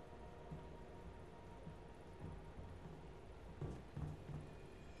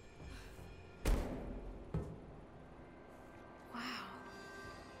 Wow.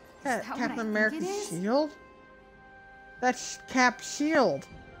 That that what I Captain think America's it is? shield? That's Cap's shield.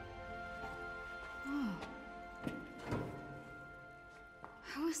 Oh.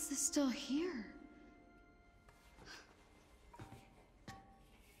 How is this still here?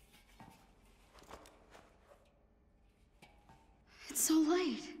 It's so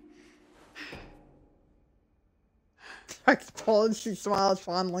late. I suppose she smiles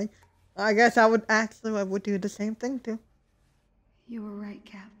fondly. I guess I would do the same thing too. You were right,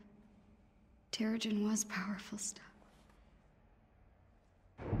 Cap. Terrigen was powerful stuff.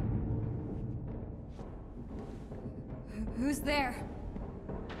 Who's there?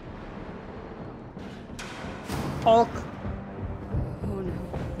 Hulk. Oh no.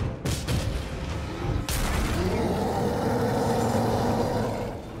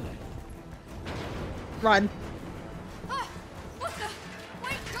 Run. Ah, what the?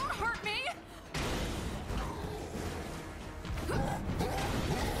 Wait, don't hurt me!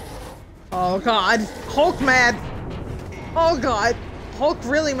 Oh god. Hulk mad. Oh god. Hulk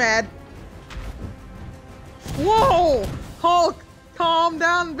really mad. Whoa! Hulk! Calm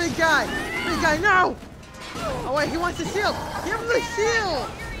down, big guy! Big guy, no! Oh wait, he wants the shield! Give him the shield!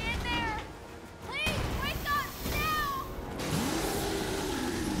 You're in there! Please, wake up now!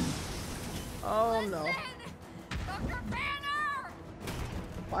 Oh no. Dr. Banner!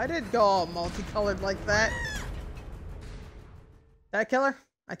 Why did it go all multicolored like that? Did I kill her?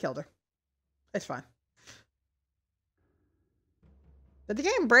 I killed her. It's fine. Did the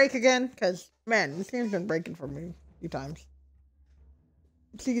game break again? Because, man, this game's been breaking for me a few times.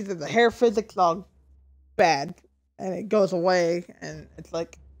 It's either the hair physics all bad, and it goes away, and it's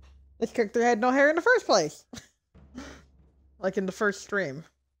like, this character had no hair in the first place. Like in the first stream.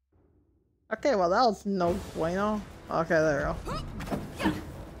 Okay, well, that was no bueno. Okay, there we go.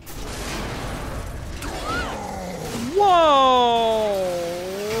 Whoa!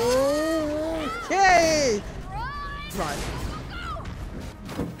 Okay! Run.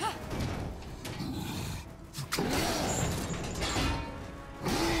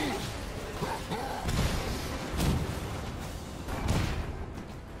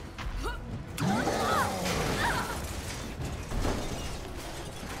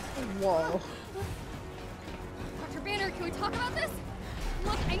 Whoa. Dr. Banner, can we talk about this?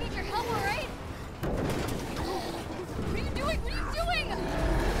 Look, I need your help, alright? What are you doing? What are you doing?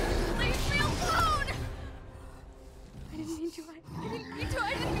 Leave me alone! I didn't mean to. I didn't mean to.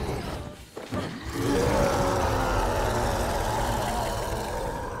 I didn't mean to.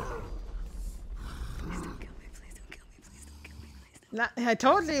 Please don't kill me. Please don't kill me. Please don't kill me. Please don't. I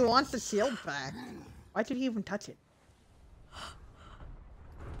told you he wants the shield back. Why did he even touch it?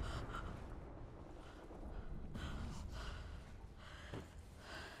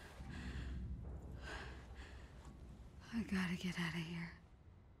 I gotta get out of here.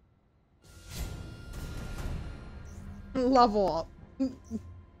 Level up.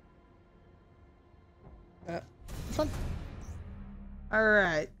 Fun.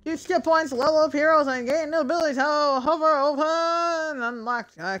 Alright. Use skill points to level up heroes and gain new abilities. Hover open,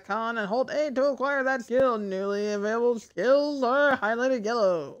 unlock icon, and hold A to acquire that skill. Newly available skills are highlighted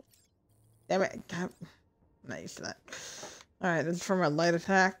yellow. Damn it. God. I'm not used to that. Alright, this is for my light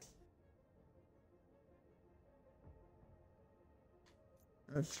attack.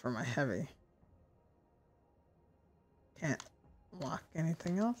 This is for my heavy. Can't unlock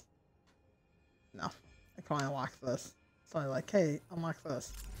anything else? No. I can only unlock this. It's only like, hey, unlock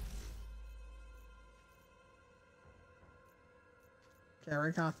this. Okay,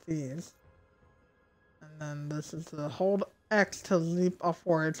 we got these. And then this is the hold X to leap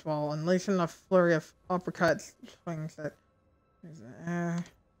upwards while unleashing a flurry of uppercuts, swings at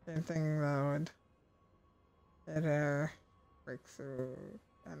same thing that would hit air. Break through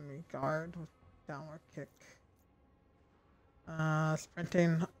enemy guard with downward kick.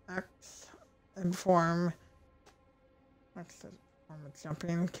 Sprinting X and form X to form a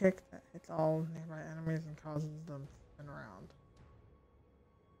jumping kick that hits all nearby enemies and causes them to spin around.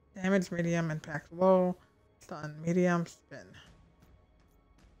 Damage medium, impact low, stun medium, spin.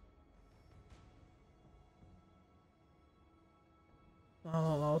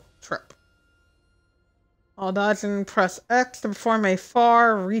 Low, trip. While dodging, press X to perform a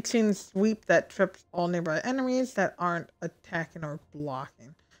far-reaching sweep that trips all nearby enemies that aren't attacking or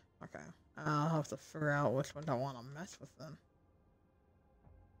blocking. Okay, I'll have to figure out which ones I want to mess with then.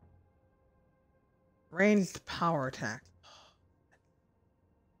 Ranged power attack.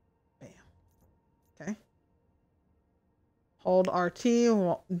 Bam. Okay. Hold RT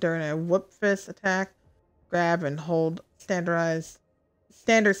during a whip fist attack. Grab and hold standard-sized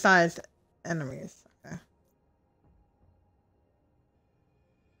enemies.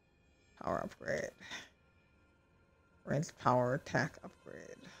 Power upgrade. Ranged power attack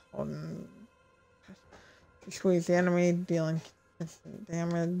upgrade. Holding to squeeze the enemy, dealing instant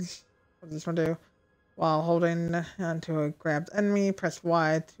damage. What does this one do? While holding onto a grabbed enemy, press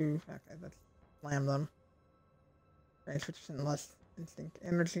Y to let's slam them. Range switch and less instinct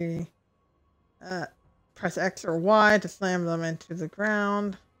energy. Press X or Y to slam them into the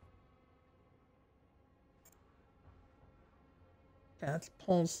ground. Okay, that's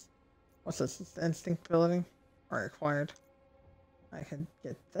pulse. What's this? It's the instinct ability? Or acquired. I can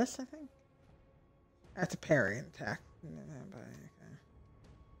get this, I think? That's a parry and attack.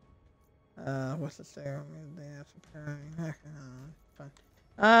 Okay. What's this do? They have some parry. Okay,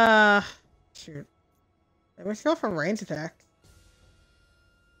 fine. Shoot. Maybe we should go for range attack.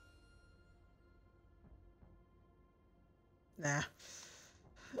 Nah.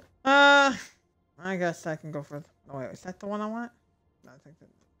 I guess I can go for. Oh wait, is that the one I want? No, I think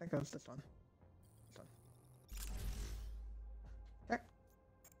it was this one. Okay.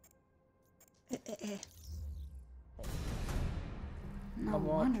 No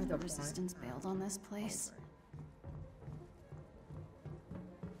wonder the resistance bailed on this place.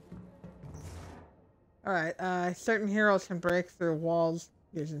 Alright, certain heroes can break through walls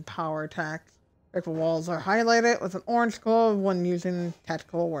using power attacks. Breakable walls are highlighted with an orange glow when using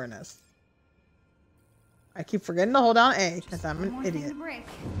tactical awareness. I keep forgetting to hold down A because I'm One an more thing idiot. to break.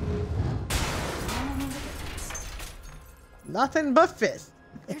 I don't know the difference. Nothing but fist.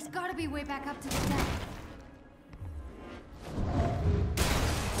 There's gotta be a way back up to the deck. I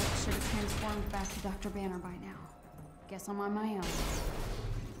should have transformed back to Dr. Banner by now. Guess I'm on my own.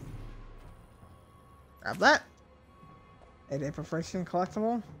 Grab that. 8-day perfection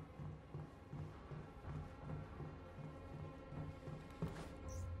collectible.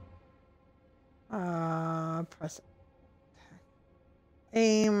 Press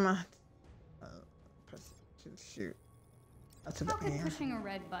aim. Press to shoot. That's How about could aim. pushing a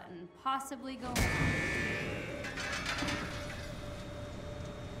red button possibly go wrong?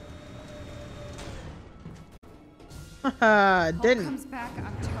 Haha, didn't. Comes back,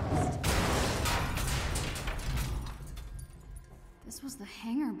 I'm toast. This was the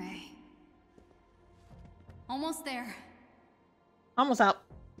hangar bay. Almost there. Almost out.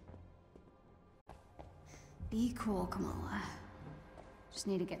 Be cool, Kamala. Just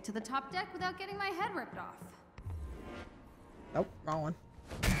need to get to the top deck without getting my head ripped off. Nope, wrong one.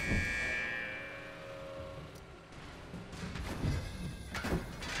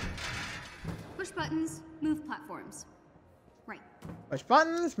 Push buttons, move platforms. Right. Push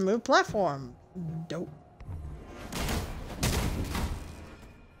buttons, move platform. Dope.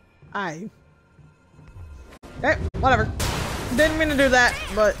 Okay, whatever. Didn't mean to do that,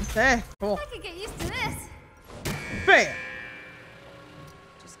 but hey, cool. I could get used to this. Bam!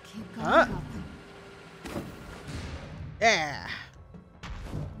 Just keep going up. Yeah.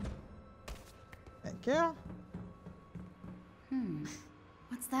 Thank you.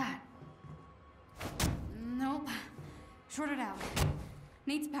 What's that? Nope. Short it out.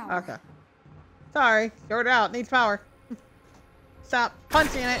 Needs power. Okay. Sorry, short it out. Needs power. Stop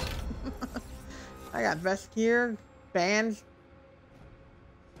punching it. I got vest gear, bands,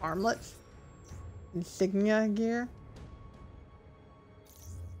 armlets, insignia gear.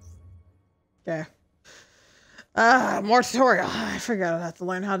 Okay. More tutorial. I forgot I have to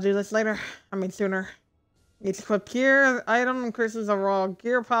learn how to do this later. I mean sooner. Each equipped gear item increases overall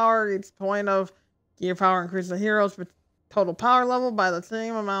gear power. Each point of gear power increases the hero's total power level by the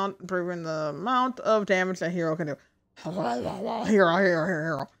same amount, improving the amount of damage a hero can do.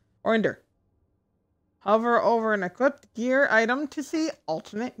 Hero. Or endure. Hover over an equipped gear item to see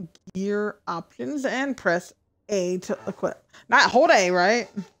alternate gear options and press A to equip. Not hold A, right?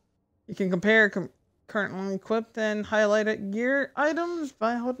 You can compare currently equipped and highlighted gear items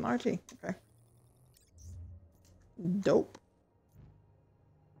by holding RT. Okay. Dope.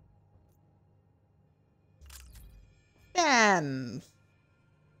 Bands.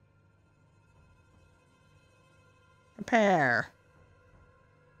 Compare.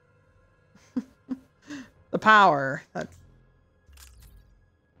 The power. That's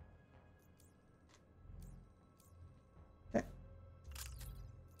okay.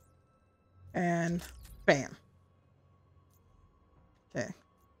 And bam. Okay.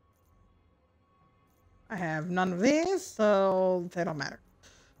 I have none of these, so they don't matter.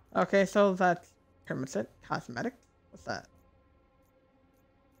 Okay, so that's pretty much it. Cosmetic. What's that?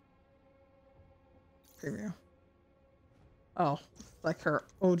 Preview. Oh, like her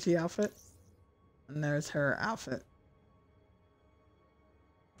OG outfit. And there's her outfit.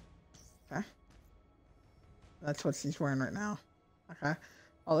 Okay. That's what she's wearing right now. Okay.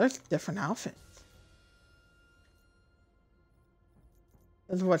 Oh, there's different outfits.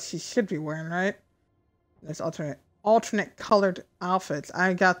 This is what she should be wearing, right? There's alternate colored outfits.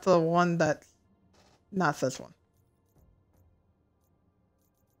 I got the one that's not this one.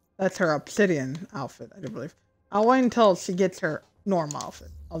 That's her obsidian outfit, I do believe. I'll wait until she gets her normal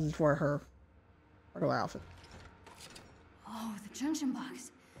outfit. I'll just wear her regular outfit. Oh, the junction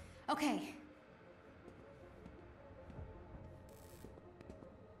box. Okay.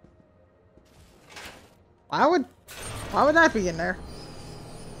 Why would that be in there?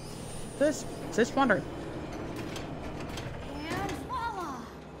 Just wondering. And voila!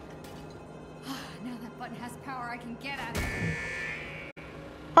 Now that button has power, I can get at it.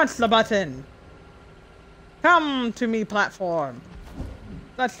 Punch the button. Come to me, platform.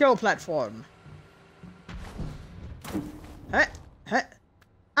 Let's go, platform. Hey.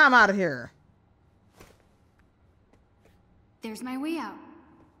 I'm out of here. There's my way out.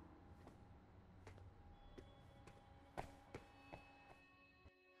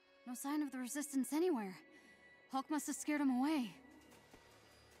 No sign of the resistance anywhere. Hulk must have scared him away.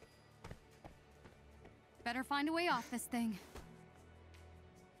 Better find a way off this thing.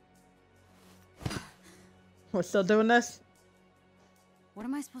 We're still doing this? What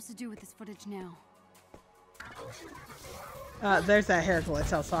am I supposed to do with this footage now? There's that hair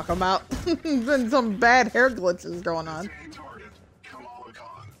glitch I was talking about. Been some bad hair glitches going on. Target, Kamala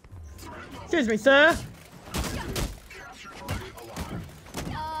Khan. Threat level Excuse me, sir. capture target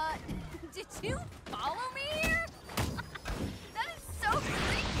alive. Did you follow me here? That is so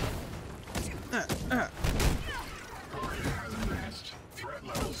creepy. Target has advanced. Threat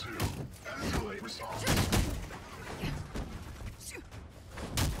level 2. Escalate response.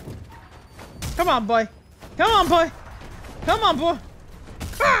 Come on, boy. Come on, boy. Come on, boy.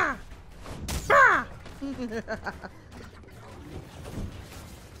 Ah! Ah!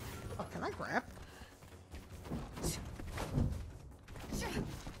 Oh, can I grab?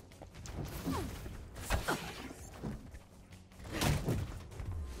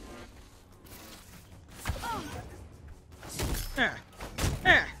 Ah.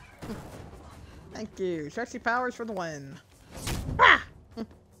 Ah. Thank you. Sexy powers for the win. Ah!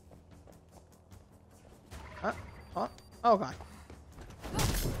 Oh god.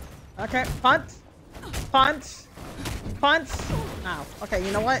 Okay, punch. Punch. Punch. Ow. Okay,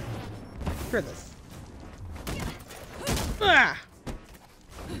 you know what? Screw this. Ah!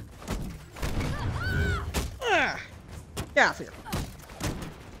 Ah! Get out of here.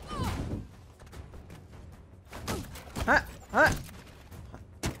 Huh?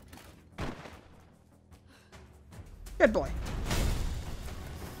 Good boy.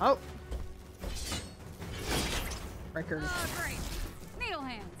 Oh. Breakers. Oh, great. Needle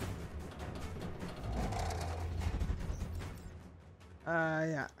hands.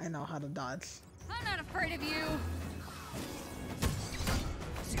 Yeah, I know how to dodge. I'm not afraid of you.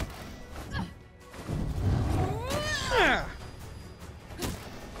 Ah!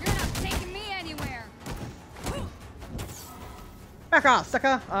 You're not taking me anywhere. Back off,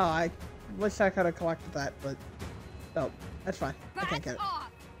 sucker! Oh, I wish I could have collected that, but no, that's fine. I can't get it. Off.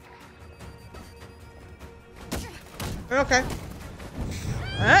 Okay.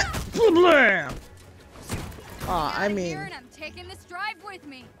 Blam! Oh, I Out of mean, here and I'm taking this drive with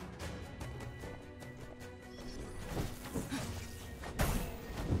me.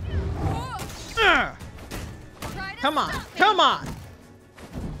 ah! Try to Come on, stop me. come on!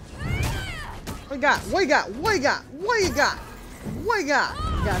 What you got? What you got? What you got? What you got? What you got?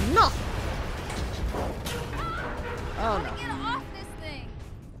 You got nothing. Oh no. Get off this thing.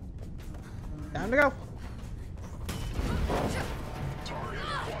 Time to go.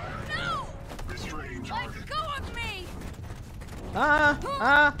 No! Restrain Let target. go of me!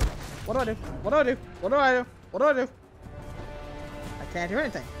 What do I do? What do I do? What do I do? What do I do? I can't do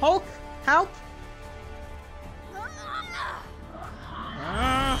anything. Hulk, help!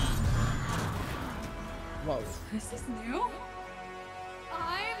 Whoa. This is new?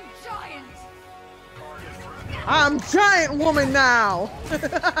 I'm giant! I'm giant woman now!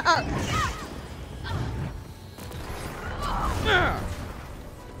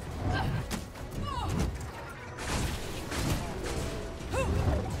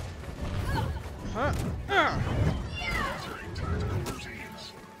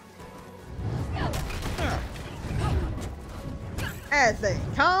 As they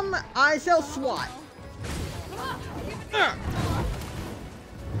come, I shall swat.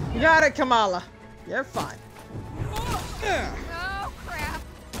 You got it, Kamala. You're fine. Oh, crap.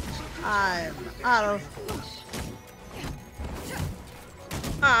 I'm out of...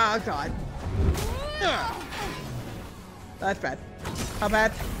 Oh, God. That's bad. How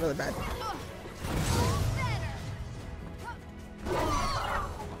bad? Really bad.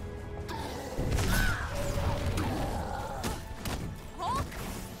 Hulk?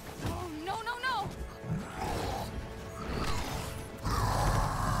 Oh, no, no, no!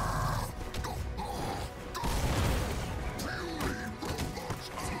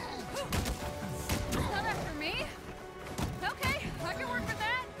 Not after me? Okay, I can work with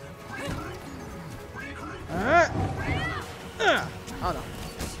that. Oh, no.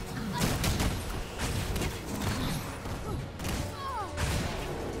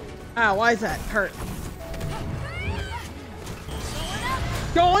 Ow, why is that hurt?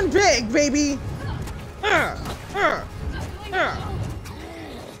 Going big, baby!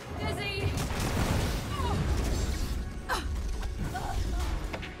 Dizzy!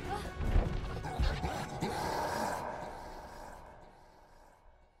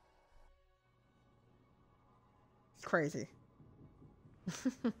 It's crazy.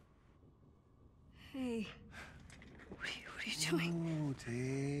 Hey. What are you doing? Oh,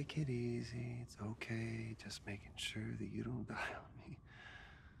 take it easy. It's okay. Just making sure that you don't die on me.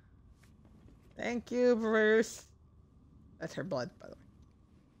 Thank you, Bruce. That's her blood, by the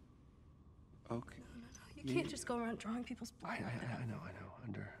way. Okay. You can't just go around drawing people's blood. I know.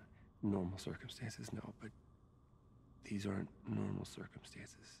 Under normal circumstances, no, but These aren't normal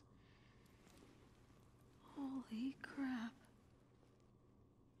circumstances. Holy crap.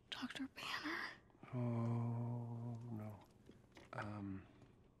 Dr. Banner? Oh, no. Highway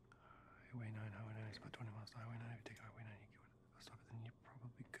 9 is about 20 miles to Highway 9. If you take Highway 9, you go to the bus stop, and then you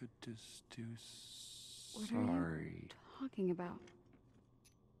probably could just do... What are you talking about?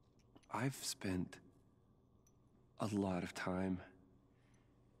 I've spent a lot of time...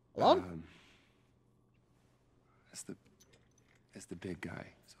 Alone? as the big guy,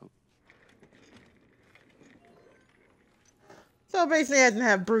 So basically he hasn't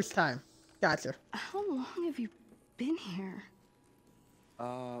had Bruce time. Gotcha. How long have you been here?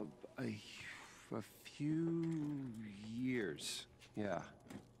 A few years, yeah.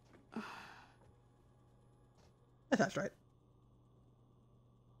 That's right.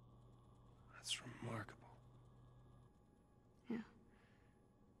 That's remarkable. Yeah.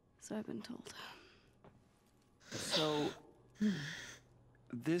 So I've been told. So,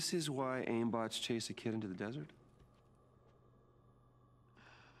 this is why aimbots chase a kid into the desert?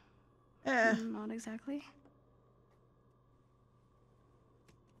 Not exactly.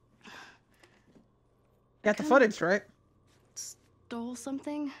 Got the footage, right? Stole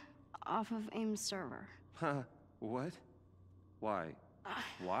something off of A.I.M's server. Huh? What? Why?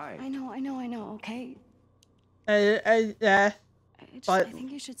 Why? I know, okay? Yeah. I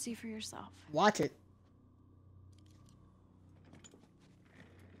think you should see for yourself. Watch it.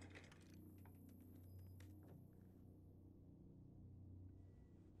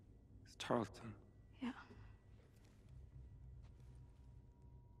 It's Tarleton. Yeah.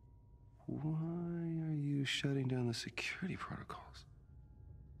 Why are you shutting down the security protocols?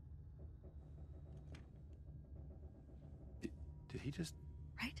 Did he just...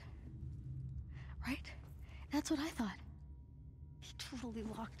 Right? That's what I thought. He totally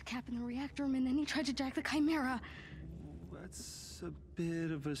locked Cap in the reactor room and then he tried to jack the Chimera. That's a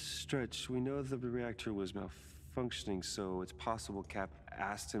bit of a stretch. We know that the reactor was malfunctioning, so it's possible Cap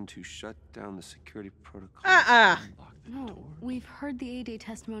asked him to shut down the security protocols. No, we've heard the A-Day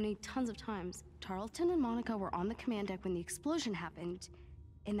testimony tons of times. Tarleton and Monica were on the command deck when the explosion happened,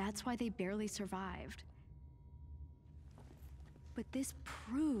 and that's why they barely survived. But this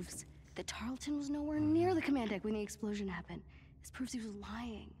proves that Tarleton was nowhere near the command deck when the explosion happened. This proves he was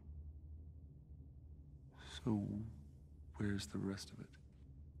lying. So, where's the rest of it?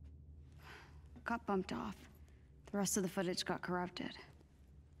 Got bumped off. The rest of the footage got corrupted.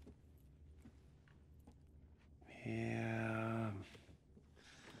 Yeah.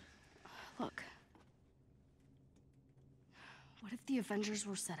 Look. What if the Avengers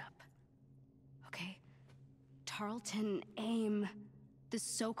were set up? Okay? Tarleton, A.I.M, the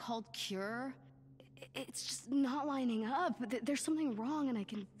so-called cure, it's just not lining up. There's something wrong and I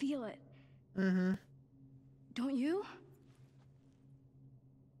can feel it. Mm-hmm. Don't you?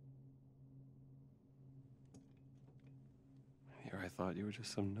 Here I thought you were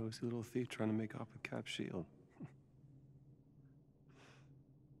just some nosy little thief trying to make off with Cap's shield.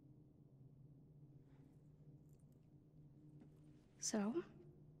 So?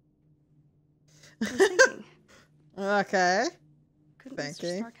 I was thinking. Okay. Couldn't Mr.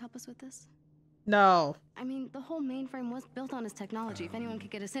 Thinking. Stark help us with this? No. I mean, the whole mainframe was built on his technology. If anyone could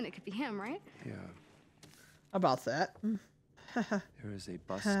get us in, it could be him, right? Yeah. About that. There is a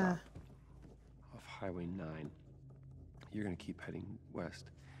bus stop off Highway 9. You're gonna keep heading west,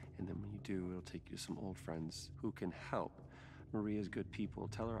 and then when you do, it'll take you to some old friends who can help. Maria's good people.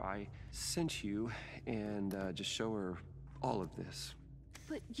 Tell her I sent you, and just show her all of this.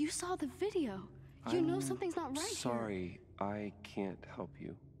 But you saw the video. You know something's not right here. Sorry, I can't help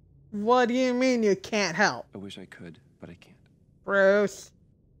you. What do you mean you can't help? I wish I could, but I can't. Bruce.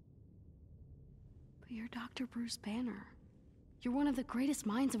 But you're Dr. Bruce Banner. You're one of the greatest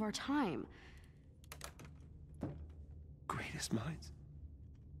minds of our time. Greatest minds?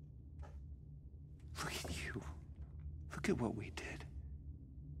 Look at you. Look at what we did.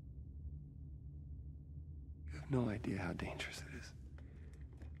 You have no idea how dangerous it is.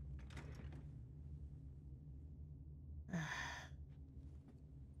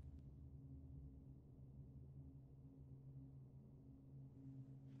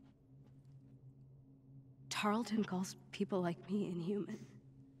 Tarleton calls people like me inhuman.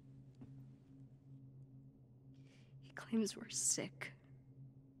 He claims we're sick,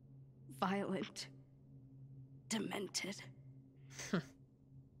 violent, demented.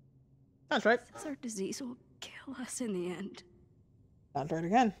 That's right. Says our disease will kill us in the end. That's right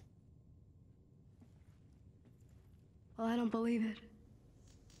again. Well, I don't believe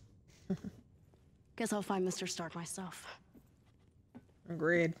it. Guess I'll find Mr. Stark myself.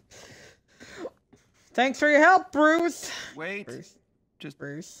 Agreed. Thanks for your help, Bruce. Wait. Bruce. Just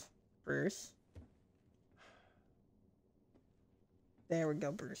Bruce. Bruce. There we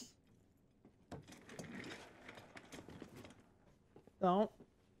go, Bruce. Don't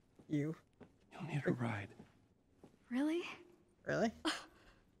you. You'll need a ride. Really? Really?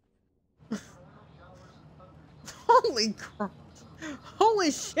 Holy crap.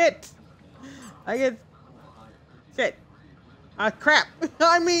 Holy shit. I get... Shit. Crap.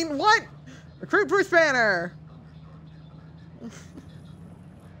 I mean, what? Recruit Bruce Banner.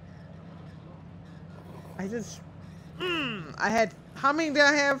 I just... I had... How many did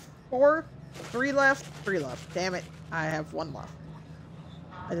I have? 4? 3 left? 3 left. Damn it. I have 1 left.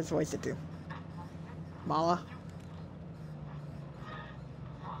 I just wasted 2. Mala.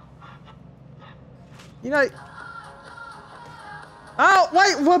 You know... Oh,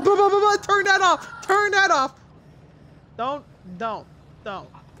 wait! Turn that off! Turn that off! Don't.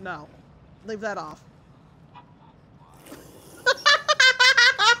 No. Leave that off.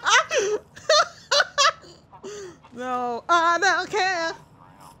 No, I don't care.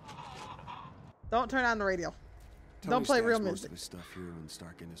 Don't turn on the radio. Don't play real music. Most of his stuff here when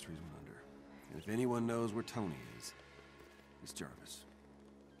Stark Industries went under. And if anyone knows where Tony is, it's Jarvis.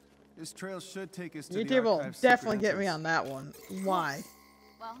 This trail should take us to the YouTube will archive's definitely secret get me entrance. on that one. Why?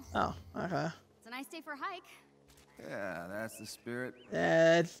 Well, Oh, okay. it's a nice day for a hike. Yeah, that's the spirit.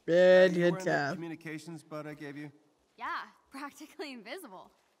 That's good. You Good wearing that job. communications bud I gave you? Yeah, practically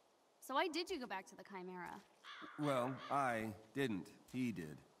invisible. So why did you go back to the Chimera? Well, I didn't. He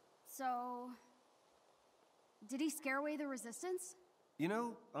did. So... did he scare away the resistance? You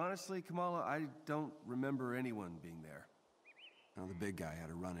know, honestly, Kamala, I don't remember anyone being there. Now, the big guy had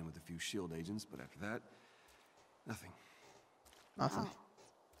a run-in with a few S.H.I.E.L.D. agents, but after that, nothing. Nothing.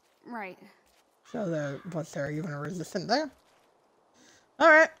 Oh, right. So was there even a resistance there?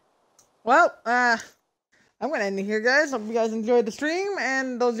 Alright. Well, I'm gonna end it here, guys. Hope you guys enjoyed the stream,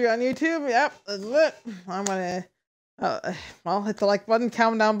 and those of you on YouTube, yep, that's it. I'm gonna, well, hit the like button,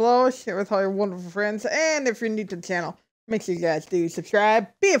 comment down below, share with all your wonderful friends, and if you're new to the channel, make sure you guys do subscribe,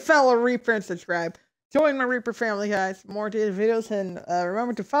 be a fellow Reaper and subscribe. Join my Reaper family, guys. More daily videos, and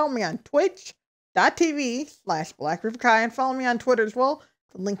remember to follow me on twitch.tv/BlackReaperKai, and follow me on Twitter as well.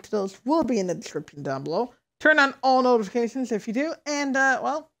 The link to those will be in the description down below. Turn on all notifications if you do, and,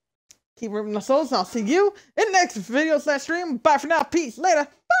 well, keep ripping the souls, and I'll see you in the next video/stream. Bye for now. Peace. Later.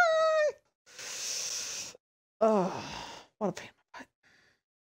 Bye. Oh, what a pain in my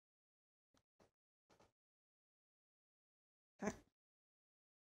butt. Okay.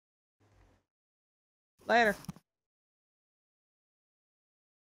 Later.